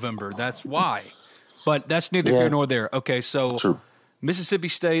happened in November. That's why. But that's neither here nor there. Okay, so True. Mississippi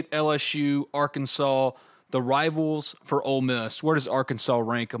State, LSU, Arkansas, the rivals for Ole Miss. Where does Arkansas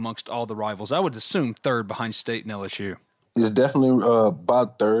rank amongst all the rivals? I would assume third behind State and LSU. It's definitely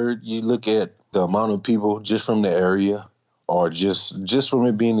about third. You look at the amount of people just from the area, or just from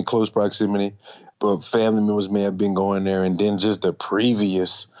it being in close proximity, but family members may have been going there, and then just the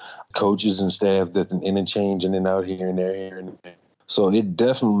previous coaches and staff that interchange in and out here and there. So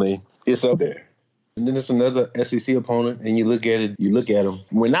it's up there. And then it's another SEC opponent, and you look at them.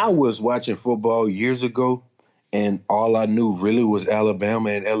 When I was watching football years ago, and all I knew really was Alabama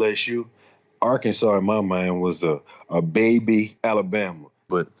and LSU, Arkansas in my mind was a baby Alabama.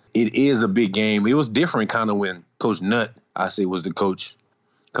 But it is a big game. It was different kind of when Coach Nutt, I say, was the coach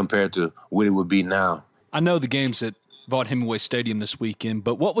compared to what it would be now. I know the games at Vaught Hemingway Stadium this weekend,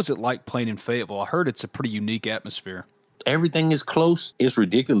 but what was it like playing in Fayetteville? I heard it's a pretty unique atmosphere. Everything is close. It's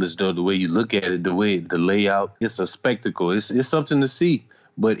ridiculous, though, the way you look at it, the layout. It's a spectacle. It's something to see.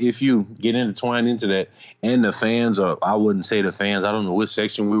 But if you get intertwined into that, and the fans, or I wouldn't say the fans, I don't know what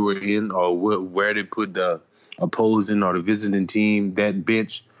section we were in, or where they put the opposing or the visiting team, that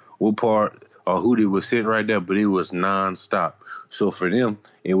bench, what part, or who they would sit right there, but it was nonstop. So for them,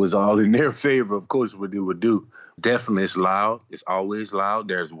 it was all in their favor, of course, what they would do. Definitely, it's loud. It's always loud.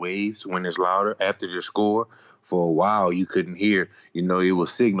 There's waves when it's louder after the score. For a while, you couldn't hear. It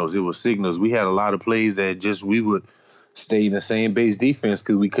was signals. We had a lot of plays that we would stay in the same base defense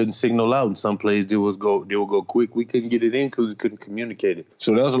because we couldn't signal out. And some plays they would go quick. We couldn't get it in because we couldn't communicate it.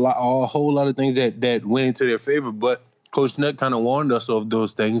 So there was a whole lot of things that went into their favor. But Coach Nutt kind of warned us of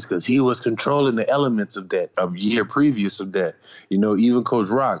those things because he was controlling the elements of that, a year previous of that. Even Coach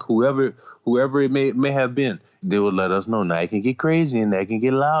Rock, whoever it may have been, they would let us know, now it can get crazy and that can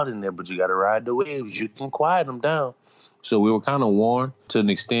get loud in there, but you got to ride the waves. You can quiet them down. So we were kind of warned to an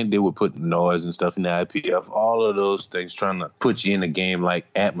extent. They would put noise and stuff in the IPF, all of those things, trying to put you in a game like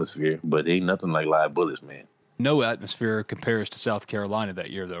atmosphere, but ain't nothing like live bullets, man. No atmosphere compares to South Carolina that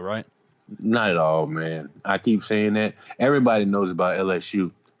year, though, right? Not at all, man. I keep saying that. Everybody knows about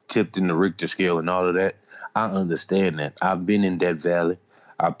LSU, tipped in the Richter scale and all of that. I understand that. I've been in that valley.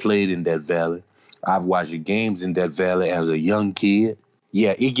 I played in that valley. I've watched games in that valley as a young kid.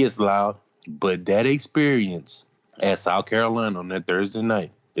 Yeah, it gets loud, but that experience at South Carolina on that Thursday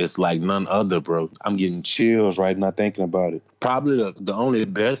night, it's like none other, bro. I'm getting chills right now thinking about it. Probably the only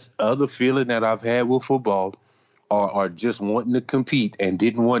best other feeling that I've had with football are just wanting to compete and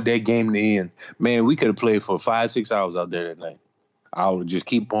didn't want that game to end. Man, we could have played for 5-6 hours out there that night. I would just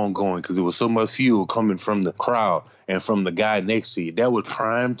keep on going because there was so much fuel coming from the crowd and from the guy next to you. That was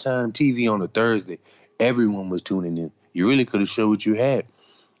primetime TV on a Thursday. Everyone was tuning in. You really could have showed what you had.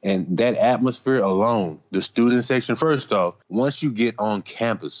 And that atmosphere alone, the student section, first off, once you get on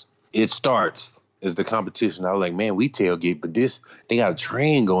campus, it starts as the competition. I was like, man, we tailgate, but they got a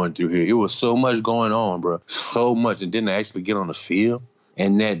train going through here. It was so much going on, bro. So much. And then to actually get on the field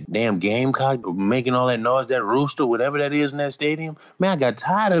and that damn Gamecock making all that noise, that rooster, whatever that is in that stadium, man, I got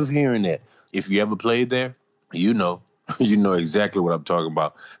tired of hearing that. If you ever played there, you know exactly what I'm talking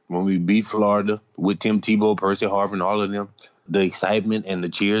about. When we beat Florida with Tim Tebow, Percy Harvin, all of them, the excitement and the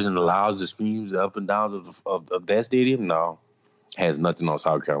cheers and the louds, the screams, the up and downs of that stadium, no, has nothing on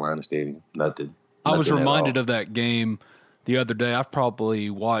South Carolina Stadium. Nothing. I was reminded of that game the other day. I've probably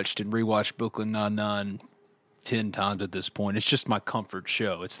watched and rewatched Brooklyn Nine-Nine 10 times at this point. It's just my comfort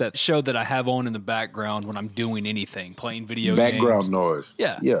show. It's that show that I have on in the background when I'm doing anything, playing video games. Background noise.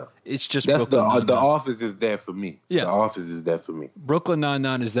 Yeah. Yeah. It's just That's Brooklyn the Nine-Nine. Office is that for me. Yeah. The Office is that for me. Brooklyn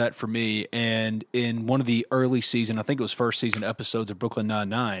Nine-Nine is that for me. And in one of the early season, I think it was first season episodes of Brooklyn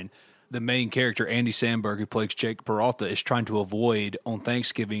Nine-Nine, the main character, Andy Samberg, who plays Jake Peralta, is trying to avoid on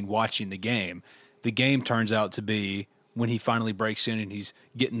Thanksgiving watching the game. The game turns out to be when he finally breaks in and he's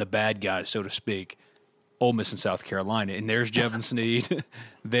getting the bad guys, so to speak, Ole Miss and South Carolina. And there's Jevin Sneed.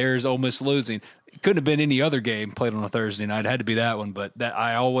 There's Ole Miss losing. It couldn't have been any other game played on a Thursday night. It had to be that one. But that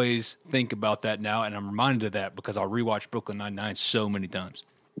I always think about that now, and I'm reminded of that because I'll rewatch Brooklyn Nine-Nine so many times.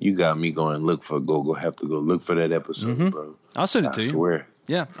 You got me going have to go look for that episode, bro. I'll send it to you. I swear.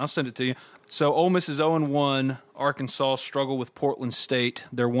 Yeah, I'll send it to you. So Ole Miss is 0-1. Arkansas struggle with Portland State.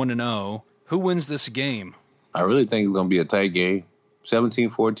 They're 1-0. Who wins this game? I really think it's going to be a tight game,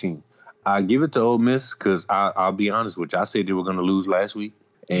 17-14. I give it to Ole Miss because I'll be honest with you. I said they were going to lose last week.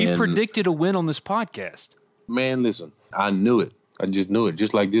 And You predicted a win on this podcast. man, listen, I knew it. I just knew it.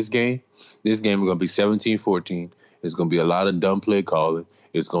 Just like this game is going to be 17-14. It's going to be a lot of dumb play calling.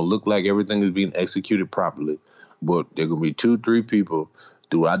 It's going to look like everything is being executed properly. But there are going to be 2-3 people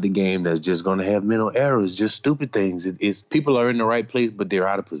throughout the game that's just going to have mental errors, just stupid things. It's people are in the right place, but they're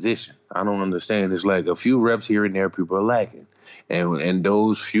out of position. I don't understand. It's like a few reps here and there people are lacking. And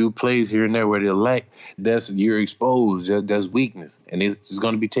those few plays here and there where they lack, you're exposed. That's weakness. And it's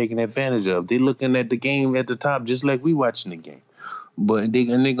going to be taken advantage of. They're looking at the game at the top just like we watching the game. But they're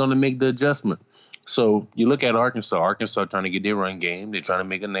going to make the adjustment. So you look at Arkansas trying to get their run game. They're trying to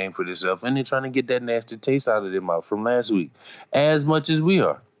make a name for themselves, and they're trying to get that nasty taste out of their mouth from last week, as much as we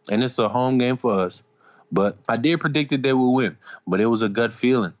are. And it's a home game for us. But I did predict that they would win, but it was a gut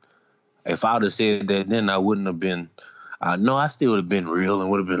feeling. If I would have said that then, I wouldn't have been – I still would have been real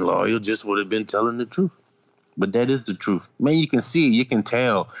and would have been loyal, just would have been telling the truth. But that is the truth. Man, you can see, you can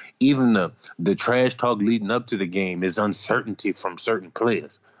tell, even the trash talk leading up to the game is uncertainty from certain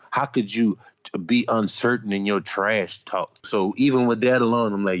players. How could you be uncertain in your trash talk? So even with that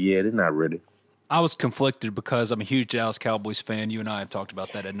alone, I'm like, yeah, they're not ready. I was conflicted because I'm a huge Dallas Cowboys fan. You and I have talked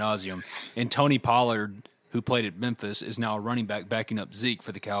about that ad nauseum. And Tony Pollard, who played at Memphis, is now a running back backing up Zeke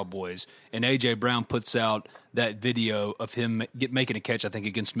for the Cowboys. And A.J. Brown puts out that video of him making a catch, I think,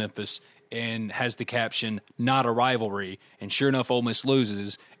 against Memphis, and has the caption, "Not a rivalry." And sure enough, Ole Miss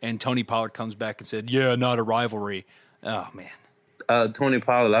loses. And Tony Pollard comes back and said, "Yeah, not a rivalry." Oh, man. Tony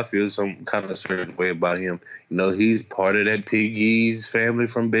Pollard, I feel some kind of certain way about him. You know, he's part of that Piggy's family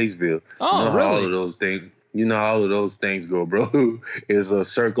from Batesville. Oh, really? All of those things. You know how all of those things go, bro. It's a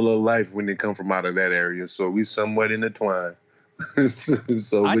circle of life when they come from out of that area. So we somewhat intertwined. I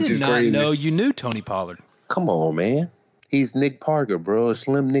did not know you knew Tony Pollard. Come on, man. He's Nick Parker, bro. A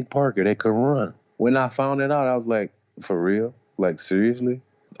slim Nick Parker that can run. When I found it out, I was like, for real? Like, seriously?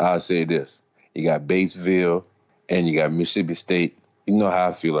 I'll say this. You got Batesville and you got Mississippi State. You know how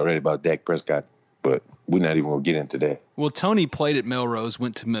I feel already about Dak Prescott, but we're not even going to get into that. Well, Tony played at Melrose,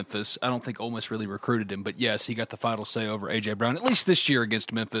 went to Memphis. I don't think Ole Miss really recruited him, but yes, he got the final say over A.J. Brown, at least this year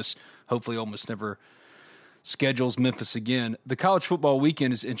against Memphis. Hopefully Ole Miss never schedules Memphis again. The college football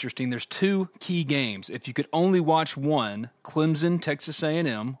weekend is interesting. There's 2 key games. If you could only watch one, Clemson, Texas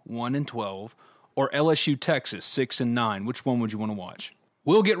A&M, 1-12, or LSU, Texas, 6-9, which one would you want to watch?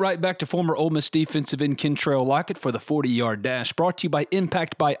 We'll get right back to former Ole Miss defensive end Kentrell Lockett for the 40-yard dash, brought to you by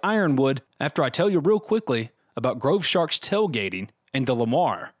Impact by Ironwood, after I tell you real quickly about Grove Sharks tailgating and the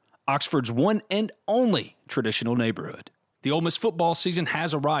Lamar, Oxford's one and only traditional neighborhood. The Ole Miss football season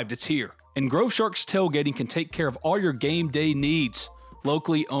has arrived. It's here. And Grove Sharks tailgating can take care of all your game day needs.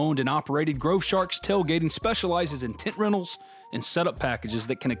 Locally owned and operated, Grove Sharks tailgating specializes in tent rentals and setup packages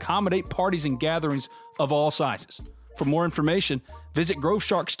that can accommodate parties and gatherings of all sizes. For more information, visit Grove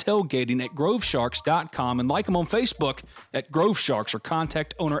Sharks Tailgating at grovesharks.com and like them on Facebook at Grove Sharks, or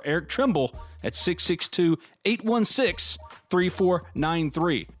contact owner Eric Trimble at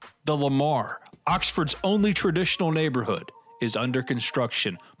 662-816-3493. The Lamar, Oxford's only traditional neighborhood, is under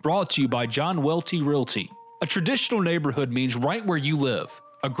construction. Brought to you by John Welty Realty. A traditional neighborhood means right where you live.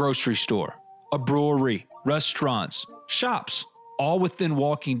 A grocery store, a brewery, restaurants, shops, all within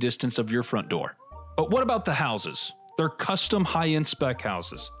walking distance of your front door. But what about the houses? They're custom high-end spec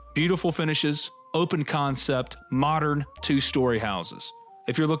houses. Beautiful finishes, open concept, modern 2-story houses.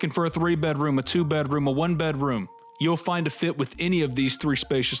 If you're looking for a 3-bedroom, a 2-bedroom, a 1-bedroom, you'll find a fit with any of these 3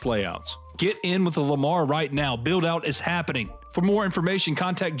 spacious layouts. Get in with the Lamar right now. Build out is happening. For more information,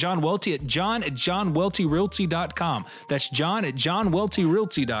 contact John Welty at john@johnweltyrealty.com. That's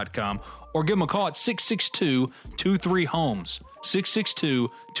john@johnweltyrealty.com. Or give him a call at 662-23-HOMES.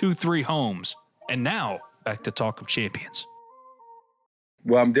 662-23-HOMES. And now, back to Talk of Champions.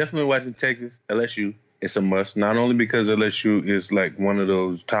 Well, I'm definitely watching Texas, LSU. It's a must, not only because LSU is like one of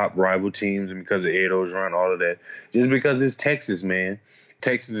those top rival teams and because of Ed Orgeron, all of that, just because it's Texas, man.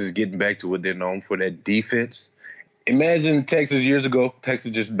 Texas is getting back to what they're known for, that defense. Imagine Texas years ago,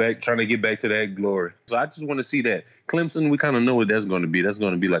 Texas just back trying to get back to that glory. So I just want to see that. Clemson, we kind of know what that's going to be. That's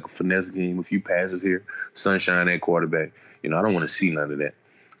going to be like a finesse game, a few passes here, sunshine at quarterback. I don't want to see none of that.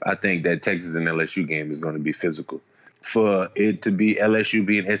 I think that Texas and LSU game is going to be physical. For it to be LSU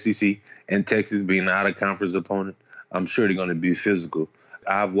being SEC and Texas being an out-of-conference opponent, I'm sure they're going to be physical.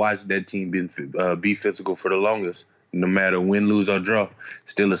 I've watched that team be physical for the longest. No matter win, lose, or draw,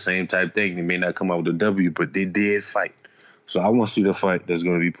 still the same type thing. They may not come out with a W, but they did fight. So I want to see the fight that's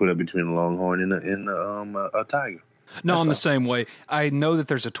going to be put up between a Longhorn and a Tiger. No, I'm the same way. I know that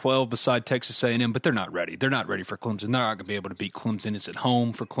there's a 12 beside Texas A&M, but they're not ready. They're not ready for Clemson. They're not going to be able to beat Clemson. It's at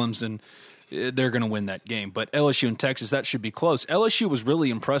home for Clemson. They're going to win that game. But LSU and Texas, that should be close. LSU was really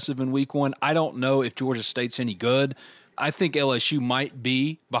impressive in week 1. I don't know if Georgia State's any good. I think LSU might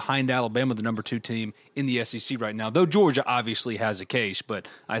be behind Alabama, the number 2 team in the SEC right now, though Georgia obviously has a case, but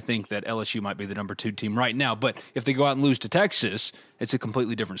I think that LSU might be the number 2 team right now. But if they go out and lose to Texas, it's a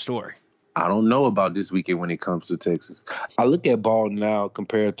completely different story. I don't know about this weekend when it comes to Texas. I look at ball now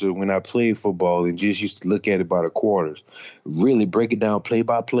compared to when I played football and just used to look at it by the quarters. Really break it down play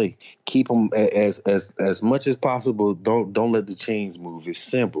by play. Keep them as much as possible. Don't let the chains move. It's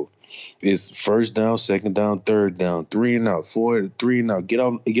simple. It's first down, second down, third down, 3 and out, 4, 3 and out. Get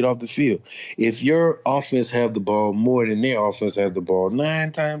off the field. If your offense have the ball more than their offense have the ball,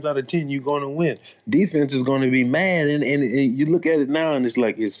 9 times out of 10 you're going to win. Defense is going to be mad, and you look at it now and it's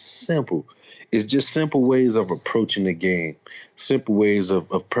like it's simple. It's just simple ways of approaching the game, simple ways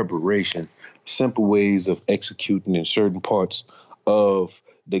of preparation, simple ways of executing in certain parts of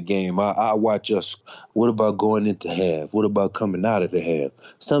the game. I watch us. What about going into half? What about coming out of the half?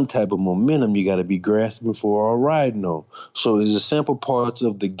 Some type of momentum you got to be grasping for or riding on. So it's the simple parts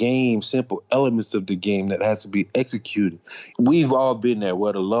of the game, simple elements of the game that has to be executed. We've all been there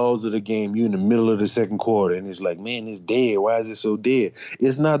where the laws of the game, you in the middle of the second quarter, and it's like, man, it's dead. Why is it so dead?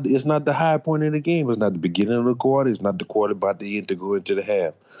 It's not the high point of the game. It's not the beginning of the quarter. It's not the quarter about to end to go into the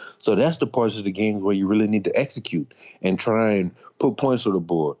half. So that's the parts of the game where you really need to execute and try and put points on the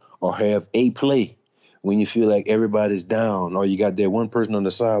board or have a play when you feel like everybody's down or you got that one person on the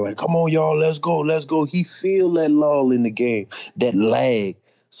side like, come on, y'all, let's go. He feel that lull in the game, that lag,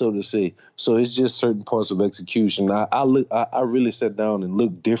 so to say. So it's just certain parts of execution. I really sat down and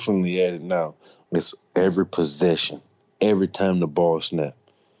looked differently at it now. It's every possession, every time the ball snap.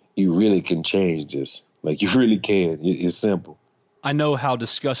 You really can change this. Like, you really can. It's simple. I know how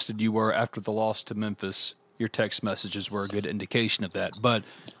disgusted you were after the loss to Memphis. Your text messages were a good indication of that. But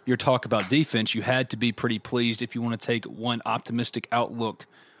your talk about defense, you had to be pretty pleased if you want to take one optimistic outlook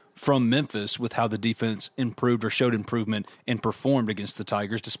from Memphis with how the defense improved or showed improvement and performed against the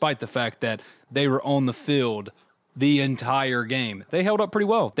Tigers, despite the fact that they were on the field the entire game. They held up pretty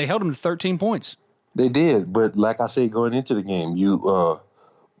well. They held them to 13 points. They did. But like I said, going into the game,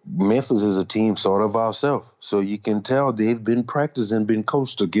 Memphis is a team sort of ourselves. So you can tell they've been practicing, been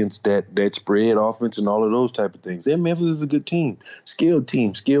coached against that spread offense and all of those type of things. And Memphis is a good team, skilled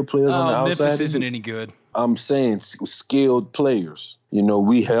players on the outside. Memphis isn't any good. I'm saying skilled players.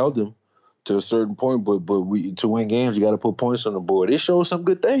 We held them to a certain point, but to win games, you got to put points on the board. It shows some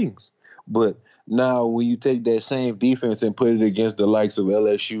good things. But now when you take that same defense and put it against the likes of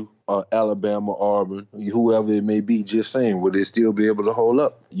LSU, Alabama, Auburn, whoever it may be, just saying, will they still be able to hold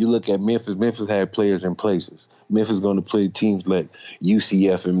up? You look at Memphis. Memphis had players in places. Memphis is going to play teams like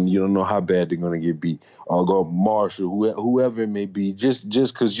UCF, and you don't know how bad they're going to get beat. Or go Marshall, whoever it may be. Just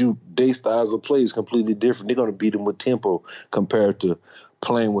because their styles of play is completely different. They're going to beat them with tempo compared to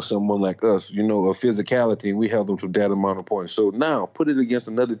playing with someone like us, a physicality, and we held them to that amount of points. So now put it against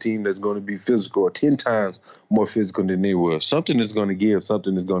another team that's going to be physical or 10 times more physical than they were. Something is going to give,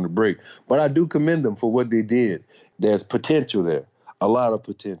 something is going to break. But I do commend them for what they did. There's potential there, a lot of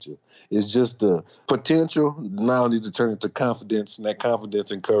potential. It's just the potential now needs to turn into confidence, and that confidence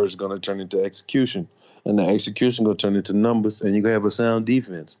and courage is going to turn into execution. And the execution going to turn into numbers, and you're going to have a sound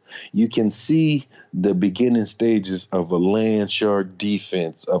defense. You can see the beginning stages of a land shark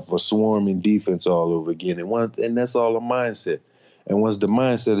defense, of a swarming defense all over again. And that's all a mindset. And once the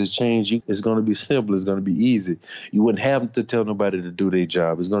mindset has changed, it's going to be simple. It's going to be easy. You wouldn't have to tell nobody to do their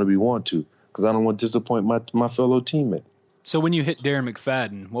job. It's going to be want to, because I don't want to disappoint my fellow teammate. So when you hit Darren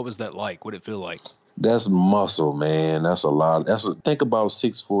McFadden, what was that like? What did it feel like? That's muscle, man. That's a lot. Think about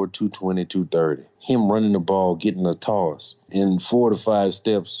 6'4", 220, 230. Him running the ball, getting a toss in 4 to 5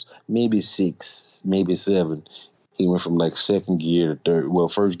 steps, maybe 6, maybe 7. He went from like second gear to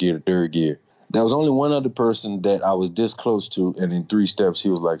first gear to third gear. There was only one other person that I was this close to, and in 3 steps, he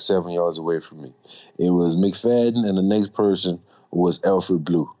was like 7 yards away from me. It was McFadden, and the next person was Alfred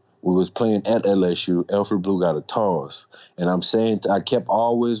Blue. We was playing at LSU. Alfred Blue got a toss. And I'm saying, I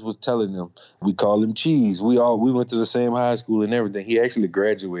was telling him, we call him Cheese. We went to the same high school and everything. He actually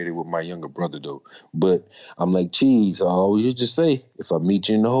graduated with my younger brother, though. But I'm like, Cheese, I always used to say, if I meet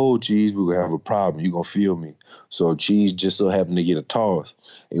you in the hole, Cheese, we're going to have a problem. You're going to feel me. So Cheese just so happened to get a toss.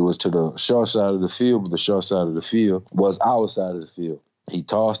 It was to the short side of the field, but the short side of the field was our side of the field. He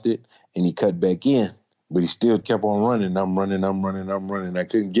tossed it, and he cut back in. But he still kept on running. I'm running. I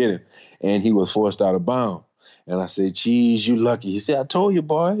couldn't get him. And he was forced out of bounds. And I said, Cheese, you lucky. He said, I told you,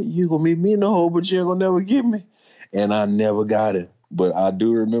 boy, you going to meet me in the hole, but you ain't going to never get me. And I never got him. But I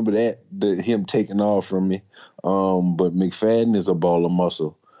do remember him taking off from me. But McFadden is a ball of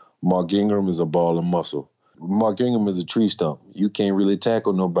muscle. Mark Ingram is a ball of muscle. Mark Ingram is a tree stump. You can't really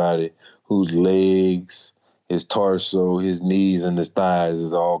tackle nobody whose legs, his torso, his knees, and his thighs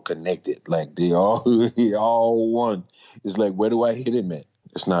is all connected. Like they all one. It's like, where do I hit him at?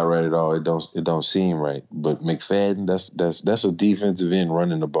 It's not right at all. It don't seem right. But McFadden, that's a defensive end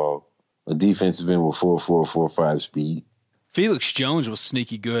running the ball. A defensive end with 4.4, 4.5 speed. Felix Jones was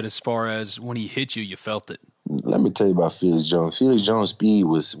sneaky good as far as when he hit you, you felt it. Let me tell you about Felix Jones. Felix Jones' speed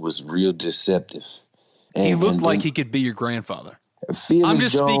was real deceptive. He looked like he could be your grandfather. I'm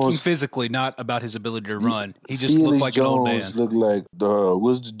just speaking physically, not about his ability to run. He just looked like an old man. Felix Jones looked like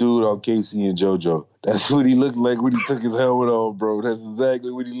what's the dude on Casey and JoJo? That's what he looked like when he took his helmet off, bro. That's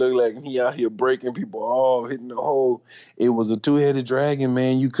exactly what he looked like. And he out here breaking people off, hitting the hole. It was a two-headed dragon,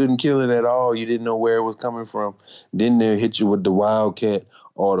 man. You couldn't kill it at all. You didn't know where it was coming from. Then they'll hit you with the Wildcat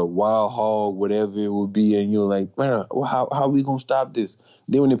or the Wild Hog, whatever it would be, and you're like, man, how are we going to stop this?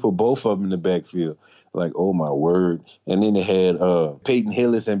 Then when they put both of them in the backfield, like, oh, my word. And then they had Peyton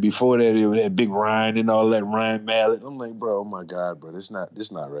Hillis, and before that, it had Big Ryan and all that, Ryan Mallett. I'm like, bro, oh, my God, bro, this not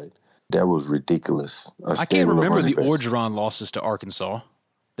right. That was ridiculous. I can't remember the Orgeron losses to Arkansas.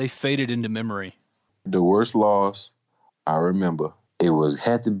 They faded into memory. The worst loss I remember,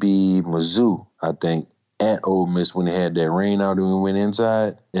 had to be Mizzou, I think, at Ole Miss when they had that rain out and we went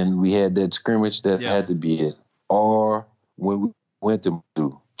inside, and we had that scrimmage. That had to be it. Or when we went to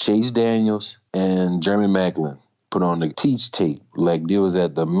Mizzou, Chase Daniels and Jeremy Macklin put on the teach tape like they was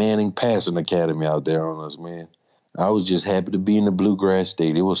at the Manning Passing Academy out there on us, man. I was just happy to be in the Bluegrass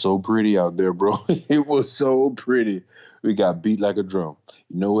State. It was so pretty out there, bro. It was so pretty. We got beat like a drum.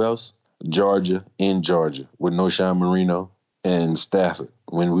 You know who else? Georgia with No Sean Marino and Stafford.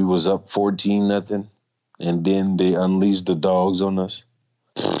 When we was up 14-0, and then they unleashed the dogs on us.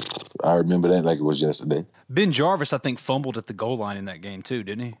 I remember that like it was yesterday. Ben Jarvis, I think, fumbled at the goal line in that game too,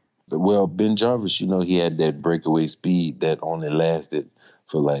 didn't he? Well, Ben Jarvis, he had that breakaway speed that only lasted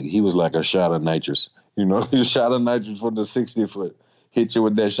for he was like a shot of nitrous. A shot of nitrous from the 60-foot. Hit you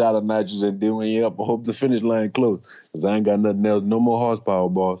with that shot of nitrous, and then when you're up, I hope the finish line close. Because I ain't got nothing else. No more horsepower,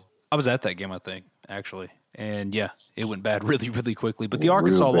 boss. I was at that game, I think, actually. And, yeah, it went bad really, really quickly. But the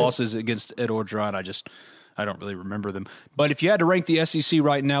Arkansas losses against Ed Orgeron, I don't really remember them. But if you had to rank the SEC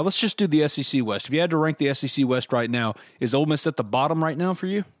right now, let's just do the SEC West. If you had to rank the SEC West right now, is Ole Miss at the bottom right now for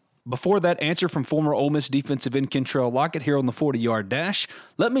you? Before that answer from former Ole Miss defensive end Kentrell Lockett here on the 40-yard dash,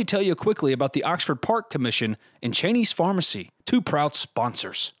 let me tell you quickly about the Oxford Park Commission and Cheney's Pharmacy, two proud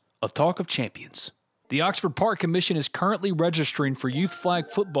sponsors of Talk of Champions. The Oxford Park Commission is currently registering for youth flag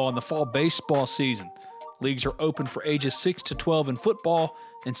football in the fall baseball season. Leagues are open for ages 6 to 12 in football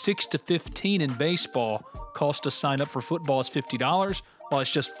and 6 to 15 in baseball. Cost to sign up for football is $50, while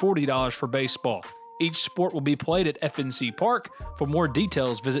it's just $40 for baseball. Each sport will be played at FNC Park. For more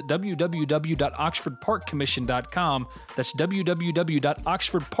details, visit www.oxfordparkcommission.com. That's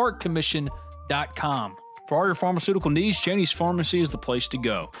www.oxfordparkcommission.com. For all your pharmaceutical needs, Cheney's Pharmacy is the place to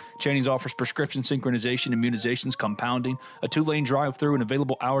go. Cheney's offers prescription synchronization, immunizations, compounding, a 2-lane drive-through, and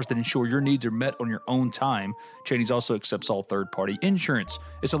available hours that ensure your needs are met on your own time. Cheney's also accepts all third-party insurance.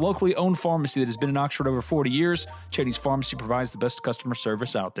 It's a locally owned pharmacy that has been in Oxford over 40 years. Cheney's Pharmacy provides the best customer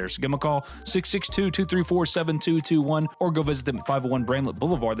service out there. So give them a call, 662-234-7221, or go visit them at 501 Bramlett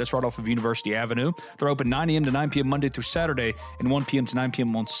Boulevard. That's right off of University Avenue. They're open 9 a.m. to 9 p.m. Monday through Saturday and 1 p.m. to 9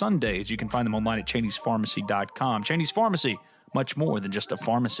 p.m. on Sundays. You can find them online at Cheney'sPharmacy.com. Cheney's Pharmacy, much more than just a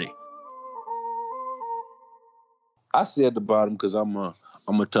pharmacy. I said the bottom because I'm a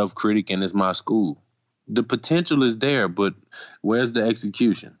tough critic and it's my school. The potential is there, but where's the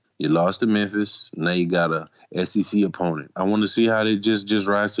execution? You lost to Memphis. Now you got a SEC opponent. I want to see how they just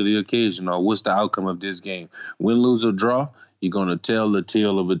rise to the occasion, or what's the outcome of this game. Win, lose, or draw, you're going to tell the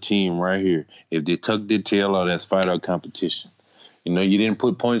tale of a team right here. If they tuck their tail out, that's fight out competition. You know, you didn't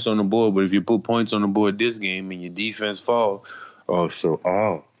put points on the board, but if you put points on the board this game and your defense fall,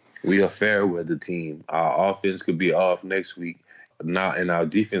 we a fair weather team. Our offense could be off next week. Now, and our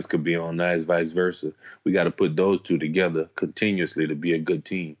defense could be on, nice, vice versa. We got to put those two together continuously to be a good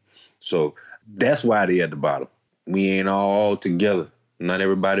team. So that's why they at the bottom. We ain't all together. Not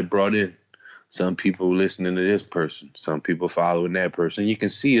everybody brought in. Some people listening to this person. Some people following that person. You can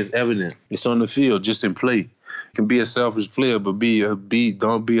see it's evident. It's on the field, just in play. You can be a selfish player, but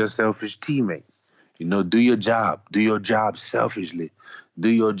don't be a selfish teammate. You know, do your job. Do your job selfishly. Do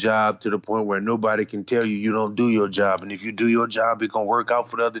your job to the point where nobody can tell you don't do your job. And if you do your job, it's going to work out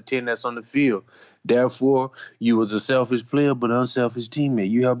for the other 10 that's on the field. Therefore, you was a selfish player but unselfish teammate.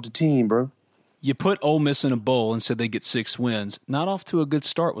 You helped the team, bro. You put Ole Miss in a bowl and said they get 6 wins. Not off to a good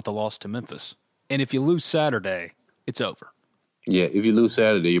start with the loss to Memphis. And if you lose Saturday, it's over. Yeah, if you lose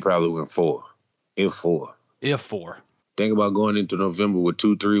Saturday, you probably win 4. If 4. Think about going into November with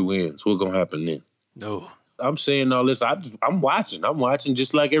 2-3 wins. What's going to happen then? No. I'm saying all this. I'm watching. I'm watching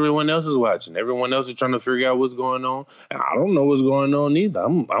just like everyone else is watching. Everyone else is trying to figure out what's going on. And I don't know what's going on either.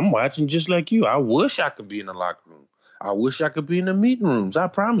 I'm watching just like you. I wish I could be in the locker room. I wish I could be in the meeting rooms. I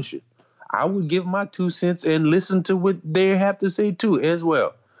promise you. I would give my 2 cents and listen to what they have to say too as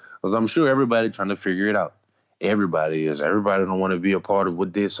well. Because I'm sure everybody's trying to figure it out. Everybody is. Everybody don't want to be a part of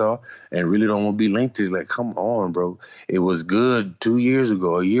what they saw and really don't want to be linked to. Like, come on, bro. It was good 2 years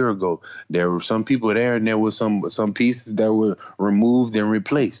ago, a year ago. There were some people there and there were some pieces that were removed and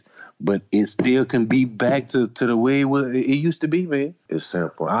replaced. But it still can be back to the way it used to be, man. It's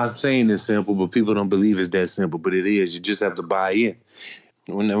simple. I'm saying it's simple, but people don't believe it's that simple. But it is. You just have to buy in.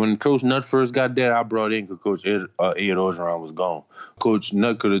 When Coach Nutt first got there, I brought in because Coach Ed Orgeron was gone. Coach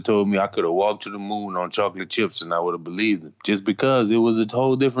Nutt could have told me I could have walked to the moon on chocolate chips and I would have believed him, just because it was a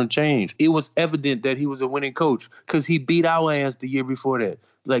whole different change. It was evident that he was a winning coach because he beat our ass the year before that.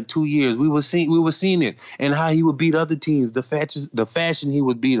 Like 2 years, we were seeing it, and how he would beat other teams, the fashion he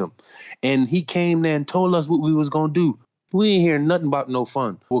would beat them. And he came there and told us what we was going to do. We ain't hear nothing about no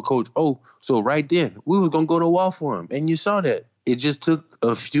fun with Coach O. So right then, we was going to go to wall for him, and you saw that. It just took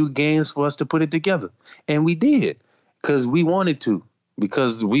a few games for us to put it together. And we did, because we wanted to,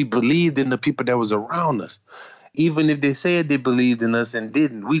 because we believed in the people that was around us. Even if they said they believed in us and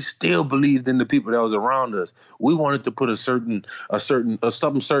didn't, we still believed in the people that was around us. We wanted to put something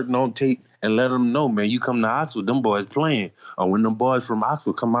certain on tape and let them know, man, you come to Oxford, them boys playing. Or when them boys from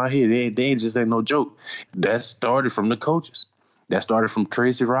Oxford come out here, they just ain't no joke. That started from the coaches. That started from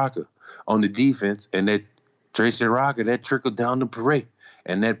Tracy Rocker on the defense, and that Tracy Rocker, that trickled down the parade.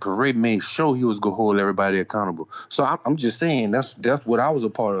 And that parade made sure he was going to hold everybody accountable. So I'm just saying that's what I was a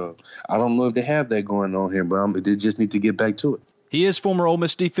part of. I don't know if they have that going on here, but they just need to get back to it. He is former Ole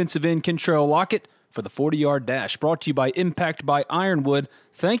Miss defensive end Kentrell Lockett for the 40-yard dash. Brought to you by Impact by Ironwood.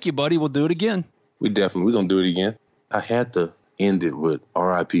 Thank you, buddy. We'll do it again. We're going to do it again. I had to end it with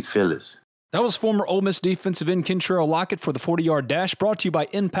R.I.P. Phyllis. That was former Ole Miss defensive end Kentrell Lockett for the 40-yard dash, brought to you by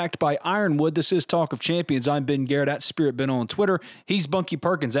Impact by Ironwood. This is Talk of Champions. I'm Ben Garrett at Spirit Ben on Twitter. He's Bunkie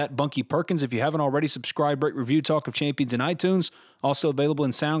Perkins at Bunkie Perkins. If you haven't already, subscribe, rate, review Talk of Champions in iTunes. Also available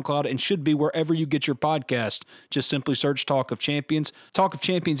in SoundCloud and should be wherever you get your podcast. Just simply search Talk of Champions. Talk of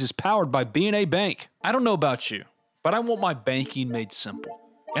Champions is powered by B&A Bank. I don't know about you, but I want my banking made simple.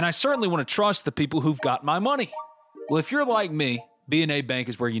 And I certainly want to trust the people who've got my money. Well, if you're like me, B&A Bank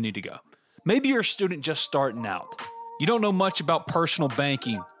is where you need to go. Maybe you're a student just starting out. You don't know much about personal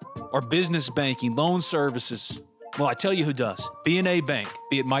banking or business banking, loan services. Well, I tell you who does. B&A Bank,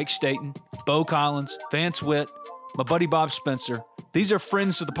 be it Mike Staten, Bo Collins, Vance Witt, my buddy Bob Spencer. These are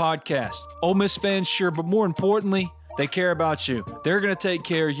friends of the podcast. Ole Miss fans, sure, but more importantly, they care about you. They're going to take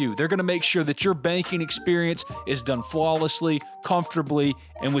care of you. They're going to make sure that your banking experience is done flawlessly, comfortably,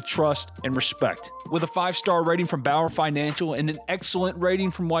 and with trust and respect. With a 5-star rating from Bauer Financial and an excellent rating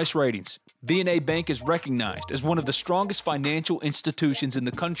from Weiss Ratings, B&A Bank is recognized as one of the strongest financial institutions in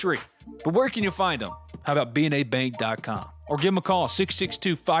the country. But where can you find them? How about bnabank.com? Or give them a call,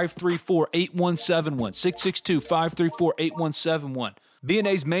 662-534-8171, 662-534-8171.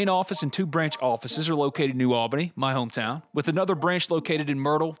 B&A's main office and 2 branch offices are located in New Albany, my hometown, with another branch located in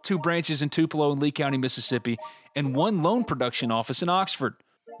Myrtle, 2 branches in Tupelo and Lee County, Mississippi, and 1 loan production office in Oxford.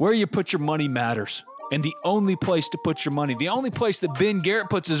 Where you put your money matters. And the only place to put your money, the only place that Ben Garrett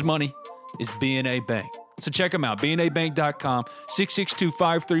puts his money, is B&A Bank. So check them out, bnabank.com,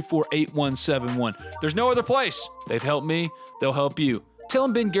 662-534-8171. There's no other place. They've helped me. They'll help you. Tell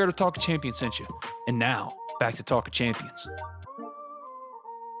them Ben Garrett of Talk of Champions sent you. And now, back to Talk of Champions.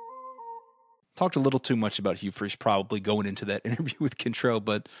 Talked a little too much about Hugh Freeze probably going into that interview with Kentrell,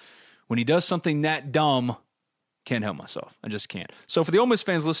 but when he does something that dumb, can't help myself. I just can't. So for the Ole Miss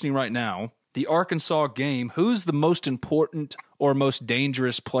fans listening right now, the Arkansas game, who's the most important or most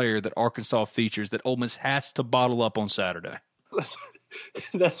dangerous player that Arkansas features that Ole Miss has to bottle up on Saturday?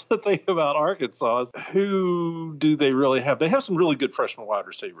 That's the thing about Arkansas is who do they really have? They have some really good freshman wide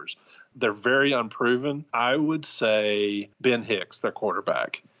receivers. They're very unproven. I would say Ben Hicks, their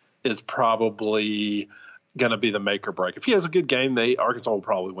quarterback, is probably going to be the make or break. If he has a good game, Arkansas will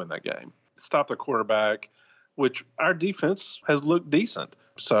probably win that game. Stop the quarterback, which our defense has looked decent.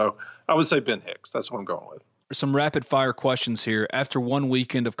 So I would say Ben Hicks. That's what I'm going with. Some rapid fire questions here. After one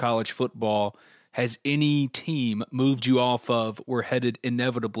weekend of college football, has any team moved you off of or headed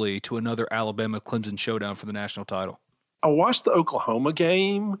inevitably to another Alabama-Clemson showdown for the national title? I watched the Oklahoma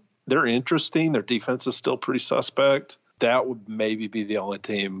game. They're interesting. Their defense is still pretty suspect. That would maybe be the only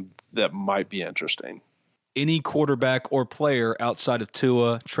team that might be interesting. Any quarterback or player outside of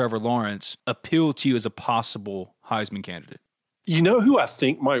Tua, Trevor Lawrence, appeal to you as a possible Heisman candidate? You know who I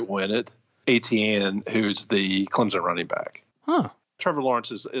think might win it? Etienne, who's the Clemson running back. Huh. Trevor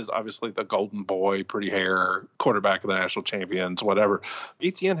Lawrence is obviously the golden boy, pretty hair, quarterback of the national champions, whatever.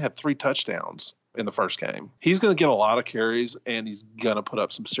 Etienne had 3 touchdowns in the first game. He's going to get a lot of carries, and he's going to put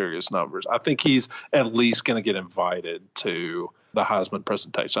up some serious numbers. I think he's at least going to get invited to the Heisman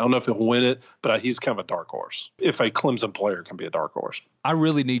presentation. I don't know if he'll win it, but he's kind of a dark horse, if a Clemson player can be a dark horse. I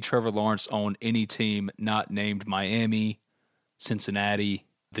really need Trevor Lawrence on any team not named Miami, Cincinnati,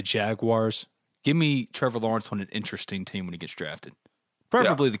 the Jaguars. Give me Trevor Lawrence on an interesting team when he gets drafted.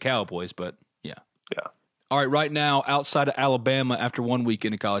 Preferably the Cowboys, but yeah. Yeah. All right, right now, outside of Alabama, after one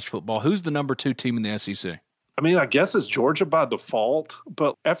weekend of college football, who's the number 2 team in the SEC? I mean, I guess it's Georgia by default,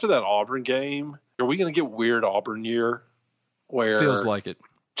 but after that Auburn game, are we going to get weird Auburn year where feels like it?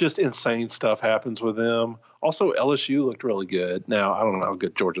 Just insane stuff happens with them. Also, LSU looked really good. Now, I don't know how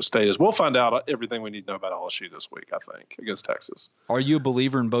good Georgia State is. We'll find out everything we need to know about LSU this week, I think, against Texas. Are you a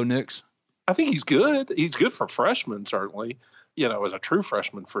believer in Bo Nix? I think he's good. He's good for freshmen, certainly. As a true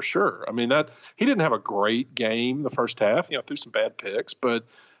freshman for sure. I mean, he didn't have a great game the first half, threw some bad picks, but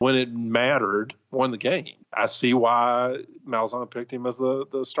when it mattered, won the game. I see why Malzahn picked him as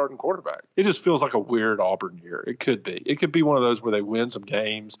the starting quarterback. It just feels like a weird Auburn year. It could be. It could be one of those where they win some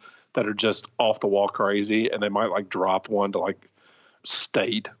games that are just off the wall crazy, and they might drop one to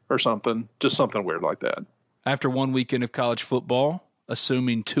State or something, just something weird like that. After one weekend of college football,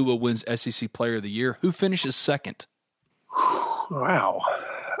 assuming Tua wins SEC Player of the Year, who finishes second? Wow.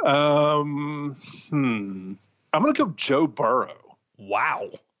 I'm going to go Joe Burrow. Wow.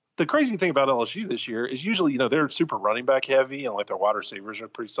 The crazy thing about LSU this year is usually, they're super running back heavy and their wide receivers are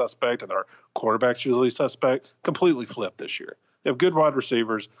pretty suspect and their quarterback's usually suspect. Completely flipped this year. They have good wide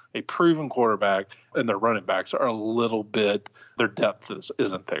receivers, a proven quarterback, and their running backs are a little bit, their depth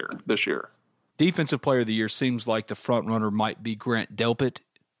isn't there this year. Defensive Player of the Year seems like the front runner might be Grant Delpit.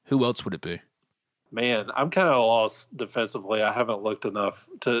 Who else would it be? Man, I'm kind of lost defensively. I haven't looked enough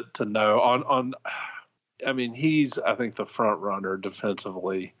to know. He's, I think, the front runner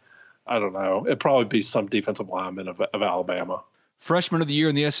defensively. I don't know. It'd probably be some defensive lineman of Alabama. Freshman of the Year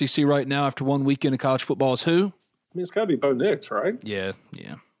in the SEC right now after one weekend of college football is who? It's got to be Bo Nix, right? Yeah.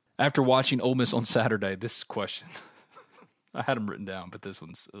 After watching Ole Miss on Saturday, this question, I had them written down, but this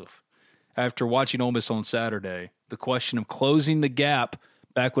one's, ugh. After watching Ole Miss on Saturday, the question of closing the gap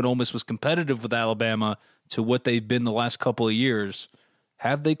back when Ole Miss was competitive with Alabama to what they've been the last couple of years,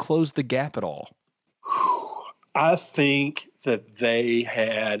 have they closed the gap at all? I think that they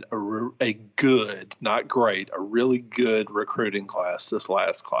had a good, not great, a really good recruiting class this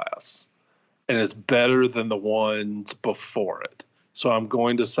last class. And it's better than the ones before it. So I'm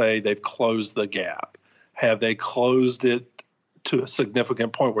going to say they've closed the gap. Have they closed it to a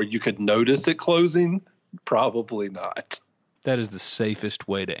significant point where you could notice it closing? Probably not. That is the safest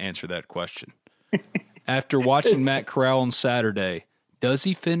way to answer that question. After watching Matt Corral on Saturday, does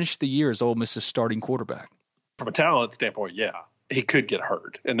he finish the year as Ole Miss's starting quarterback? From a talent standpoint, yeah. He could get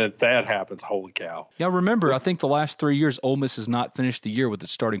hurt. And if that happens, holy cow. Yeah, remember, I think the last 3 years, Ole Miss has not finished the year with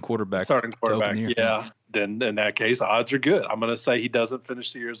its starting quarterback. Yeah. Then in that case, odds are good. I'm going to say he doesn't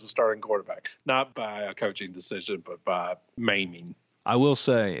finish the year as a starting quarterback. Not by a coaching decision, but by maiming. I will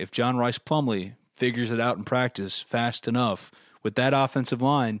say, if John Rice Plumlee figures it out in practice fast enough with that offensive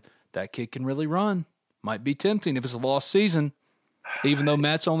line, that kid can really run. Might be tempting if it's a lost season. Even though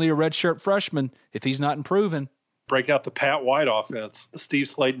Matt's only a redshirt freshman, if he's not improving. Break out the Pat White offense, the Steve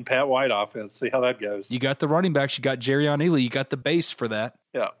Slayton Pat White offense. See how that goes. You got the running backs. You got Jerrion Ely. You got the base for that.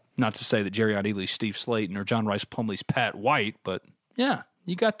 Yeah. Not to say that Jerrion Ely's Steve Slayton or John Rice Plumlee's Pat White, but yeah,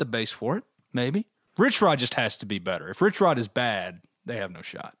 you got the base for it, maybe. Rich Rod just has to be better. If Rich Rod is bad, they have no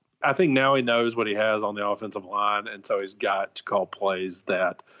shot. I think now he knows what he has on the offensive line, and so he's got to call plays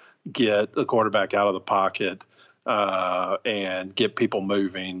that get the quarterback out of the pocket and get people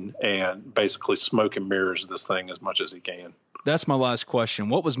moving and basically smoke and mirrors this thing as much as he can. That's my last question.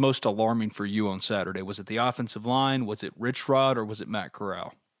 What was most alarming for you on Saturday? Was it the offensive line? Was it Rich Rod, or was it Matt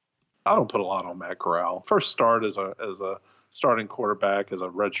Corral? I don't put a lot on Matt Corral. First start as a starting quarterback, as a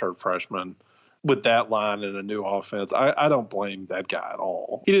redshirt freshman, with that line and a new offense, I don't blame that guy at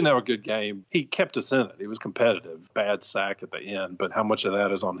all. He didn't have a good game. He kept us in it. He was competitive. Bad sack at the end, but how much of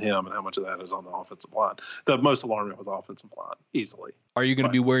that is on him and how much of that is on the offensive line? The most alarming was offensive line, easily. Are you going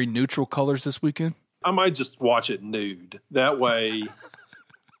to be wearing neutral colors this weekend? I might just watch it nude. That way,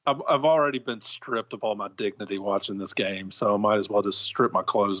 I've already been stripped of all my dignity watching this game, so I might as well just strip my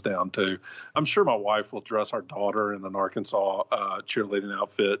clothes down too. I'm sure my wife will dress our daughter in an Arkansas cheerleading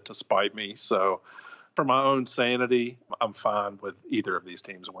outfit to spite me. So for my own sanity, I'm fine with either of these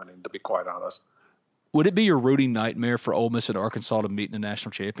teams winning, to be quite honest. Would it be your rooting nightmare for Ole Miss and Arkansas to meet in the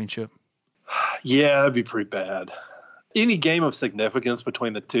national championship? Yeah, that'd be pretty bad. Any game of significance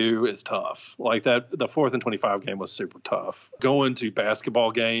between the two is tough. Like that, the 4th and 25 game was super tough. Going to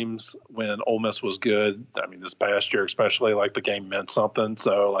basketball games when Ole Miss was good, I mean, this past year especially, like the game meant something.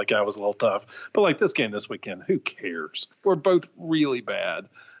 So, like, that was a little tough. But, like, this game this weekend, who cares? We're both really bad.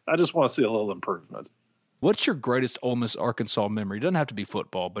 I just want to see a little improvement. What's your greatest Ole Miss-Arkansas memory? It doesn't have to be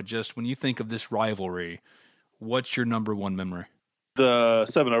football, but just when you think of this rivalry, what's your number one memory? The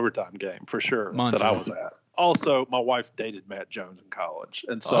 7 overtime game, for sure, Montana. that I was at. Also, my wife dated Matt Jones in college,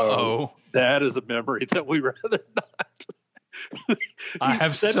 and so that is a memory that we rather not. I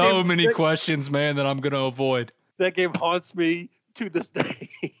have so many questions, man, that I'm going to avoid. That game haunts me to this day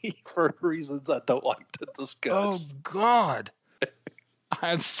for reasons I don't like to discuss. Oh, God. I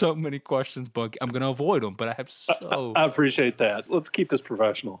have so many questions, Bunkie. I'm going to avoid them, but I have so... I appreciate that. Let's keep this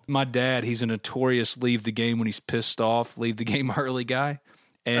professional. My dad, he's a notorious leave the game when he's pissed off, leave the game early guy.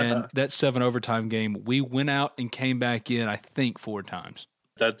 And that 7 overtime game, we went out and came back in, I think, 4 times.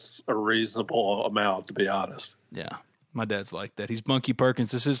 That's a reasonable amount, to be honest. Yeah, my dad's like that. He's Bunkie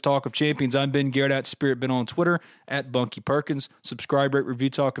Perkins. This is Talk of Champions. I'm Ben Garrett at Spirit Ben on Twitter, at Bunkie Perkins. Subscribe, rate, review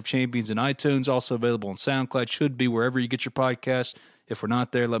Talk of Champions in iTunes. Also available on SoundCloud. Should be wherever you get your podcasts. If we're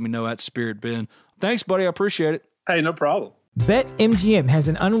not there, let me know at Spirit Ben. Thanks, buddy. I appreciate it. Hey, no problem. BetMGM has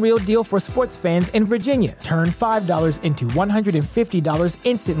an unreal deal for sports fans in Virginia. Turn $5 into $150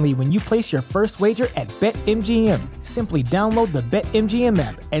 instantly when you place your first wager at BetMGM. Simply download the BetMGM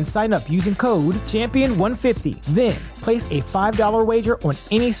app and sign up using code Champion150. Then, place a $5 wager on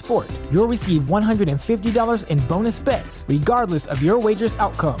any sport. You'll receive $150 in bonus bets, regardless of your wager's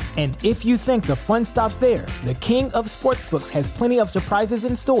outcome. And if you think the fun stops there, the King of Sportsbooks has plenty of surprises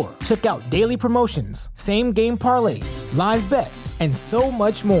in store. Check out daily promotions, same-game parlays, live bets, and so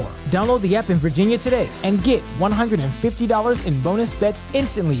much more. Download the app in Virginia today and get $150 in bonus bets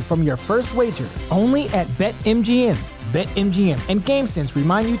instantly from your first wager. Only at BetMGM. BetMGM and GameSense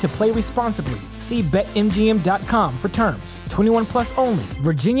remind you to play responsibly. See BetMGM.com for terms. 21 plus only.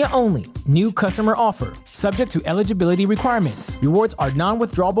 Virginia only. New customer offer. Subject to eligibility requirements. Rewards are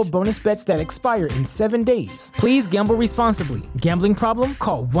non-withdrawable bonus bets that expire in 7 days. Please gamble responsibly. Gambling problem?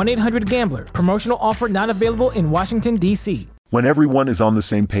 Call 1-800-GAMBLER. Promotional offer not available in Washington, D.C. When everyone is on the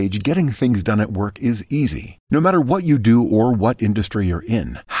same page, getting things done at work is easy. No matter what you do or what industry you're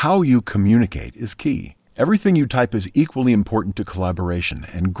in, how you communicate is key. Everything you type is equally important to collaboration,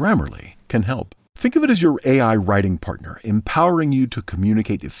 and Grammarly can help. Think of it as your AI writing partner, empowering you to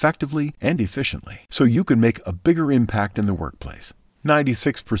communicate effectively and efficiently so you can make a bigger impact in the workplace.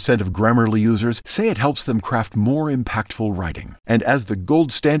 96% of Grammarly users say it helps them craft more impactful writing. And as the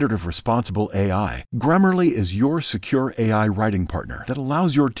gold standard of responsible AI, Grammarly is your secure AI writing partner that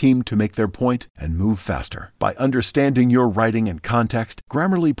allows your team to make their point and move faster. By understanding your writing and context,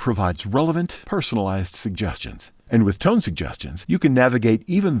 Grammarly provides relevant, personalized suggestions. And with tone suggestions, you can navigate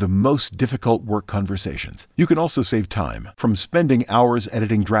even the most difficult work conversations. You can also save time, from spending hours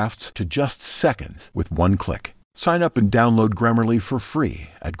editing drafts to just seconds with one click. Sign up and download Grammarly for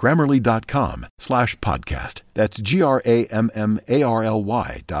free at Grammarly.com/podcast. That's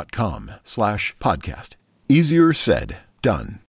GRAMMARLY.com/podcast. Easier said, done.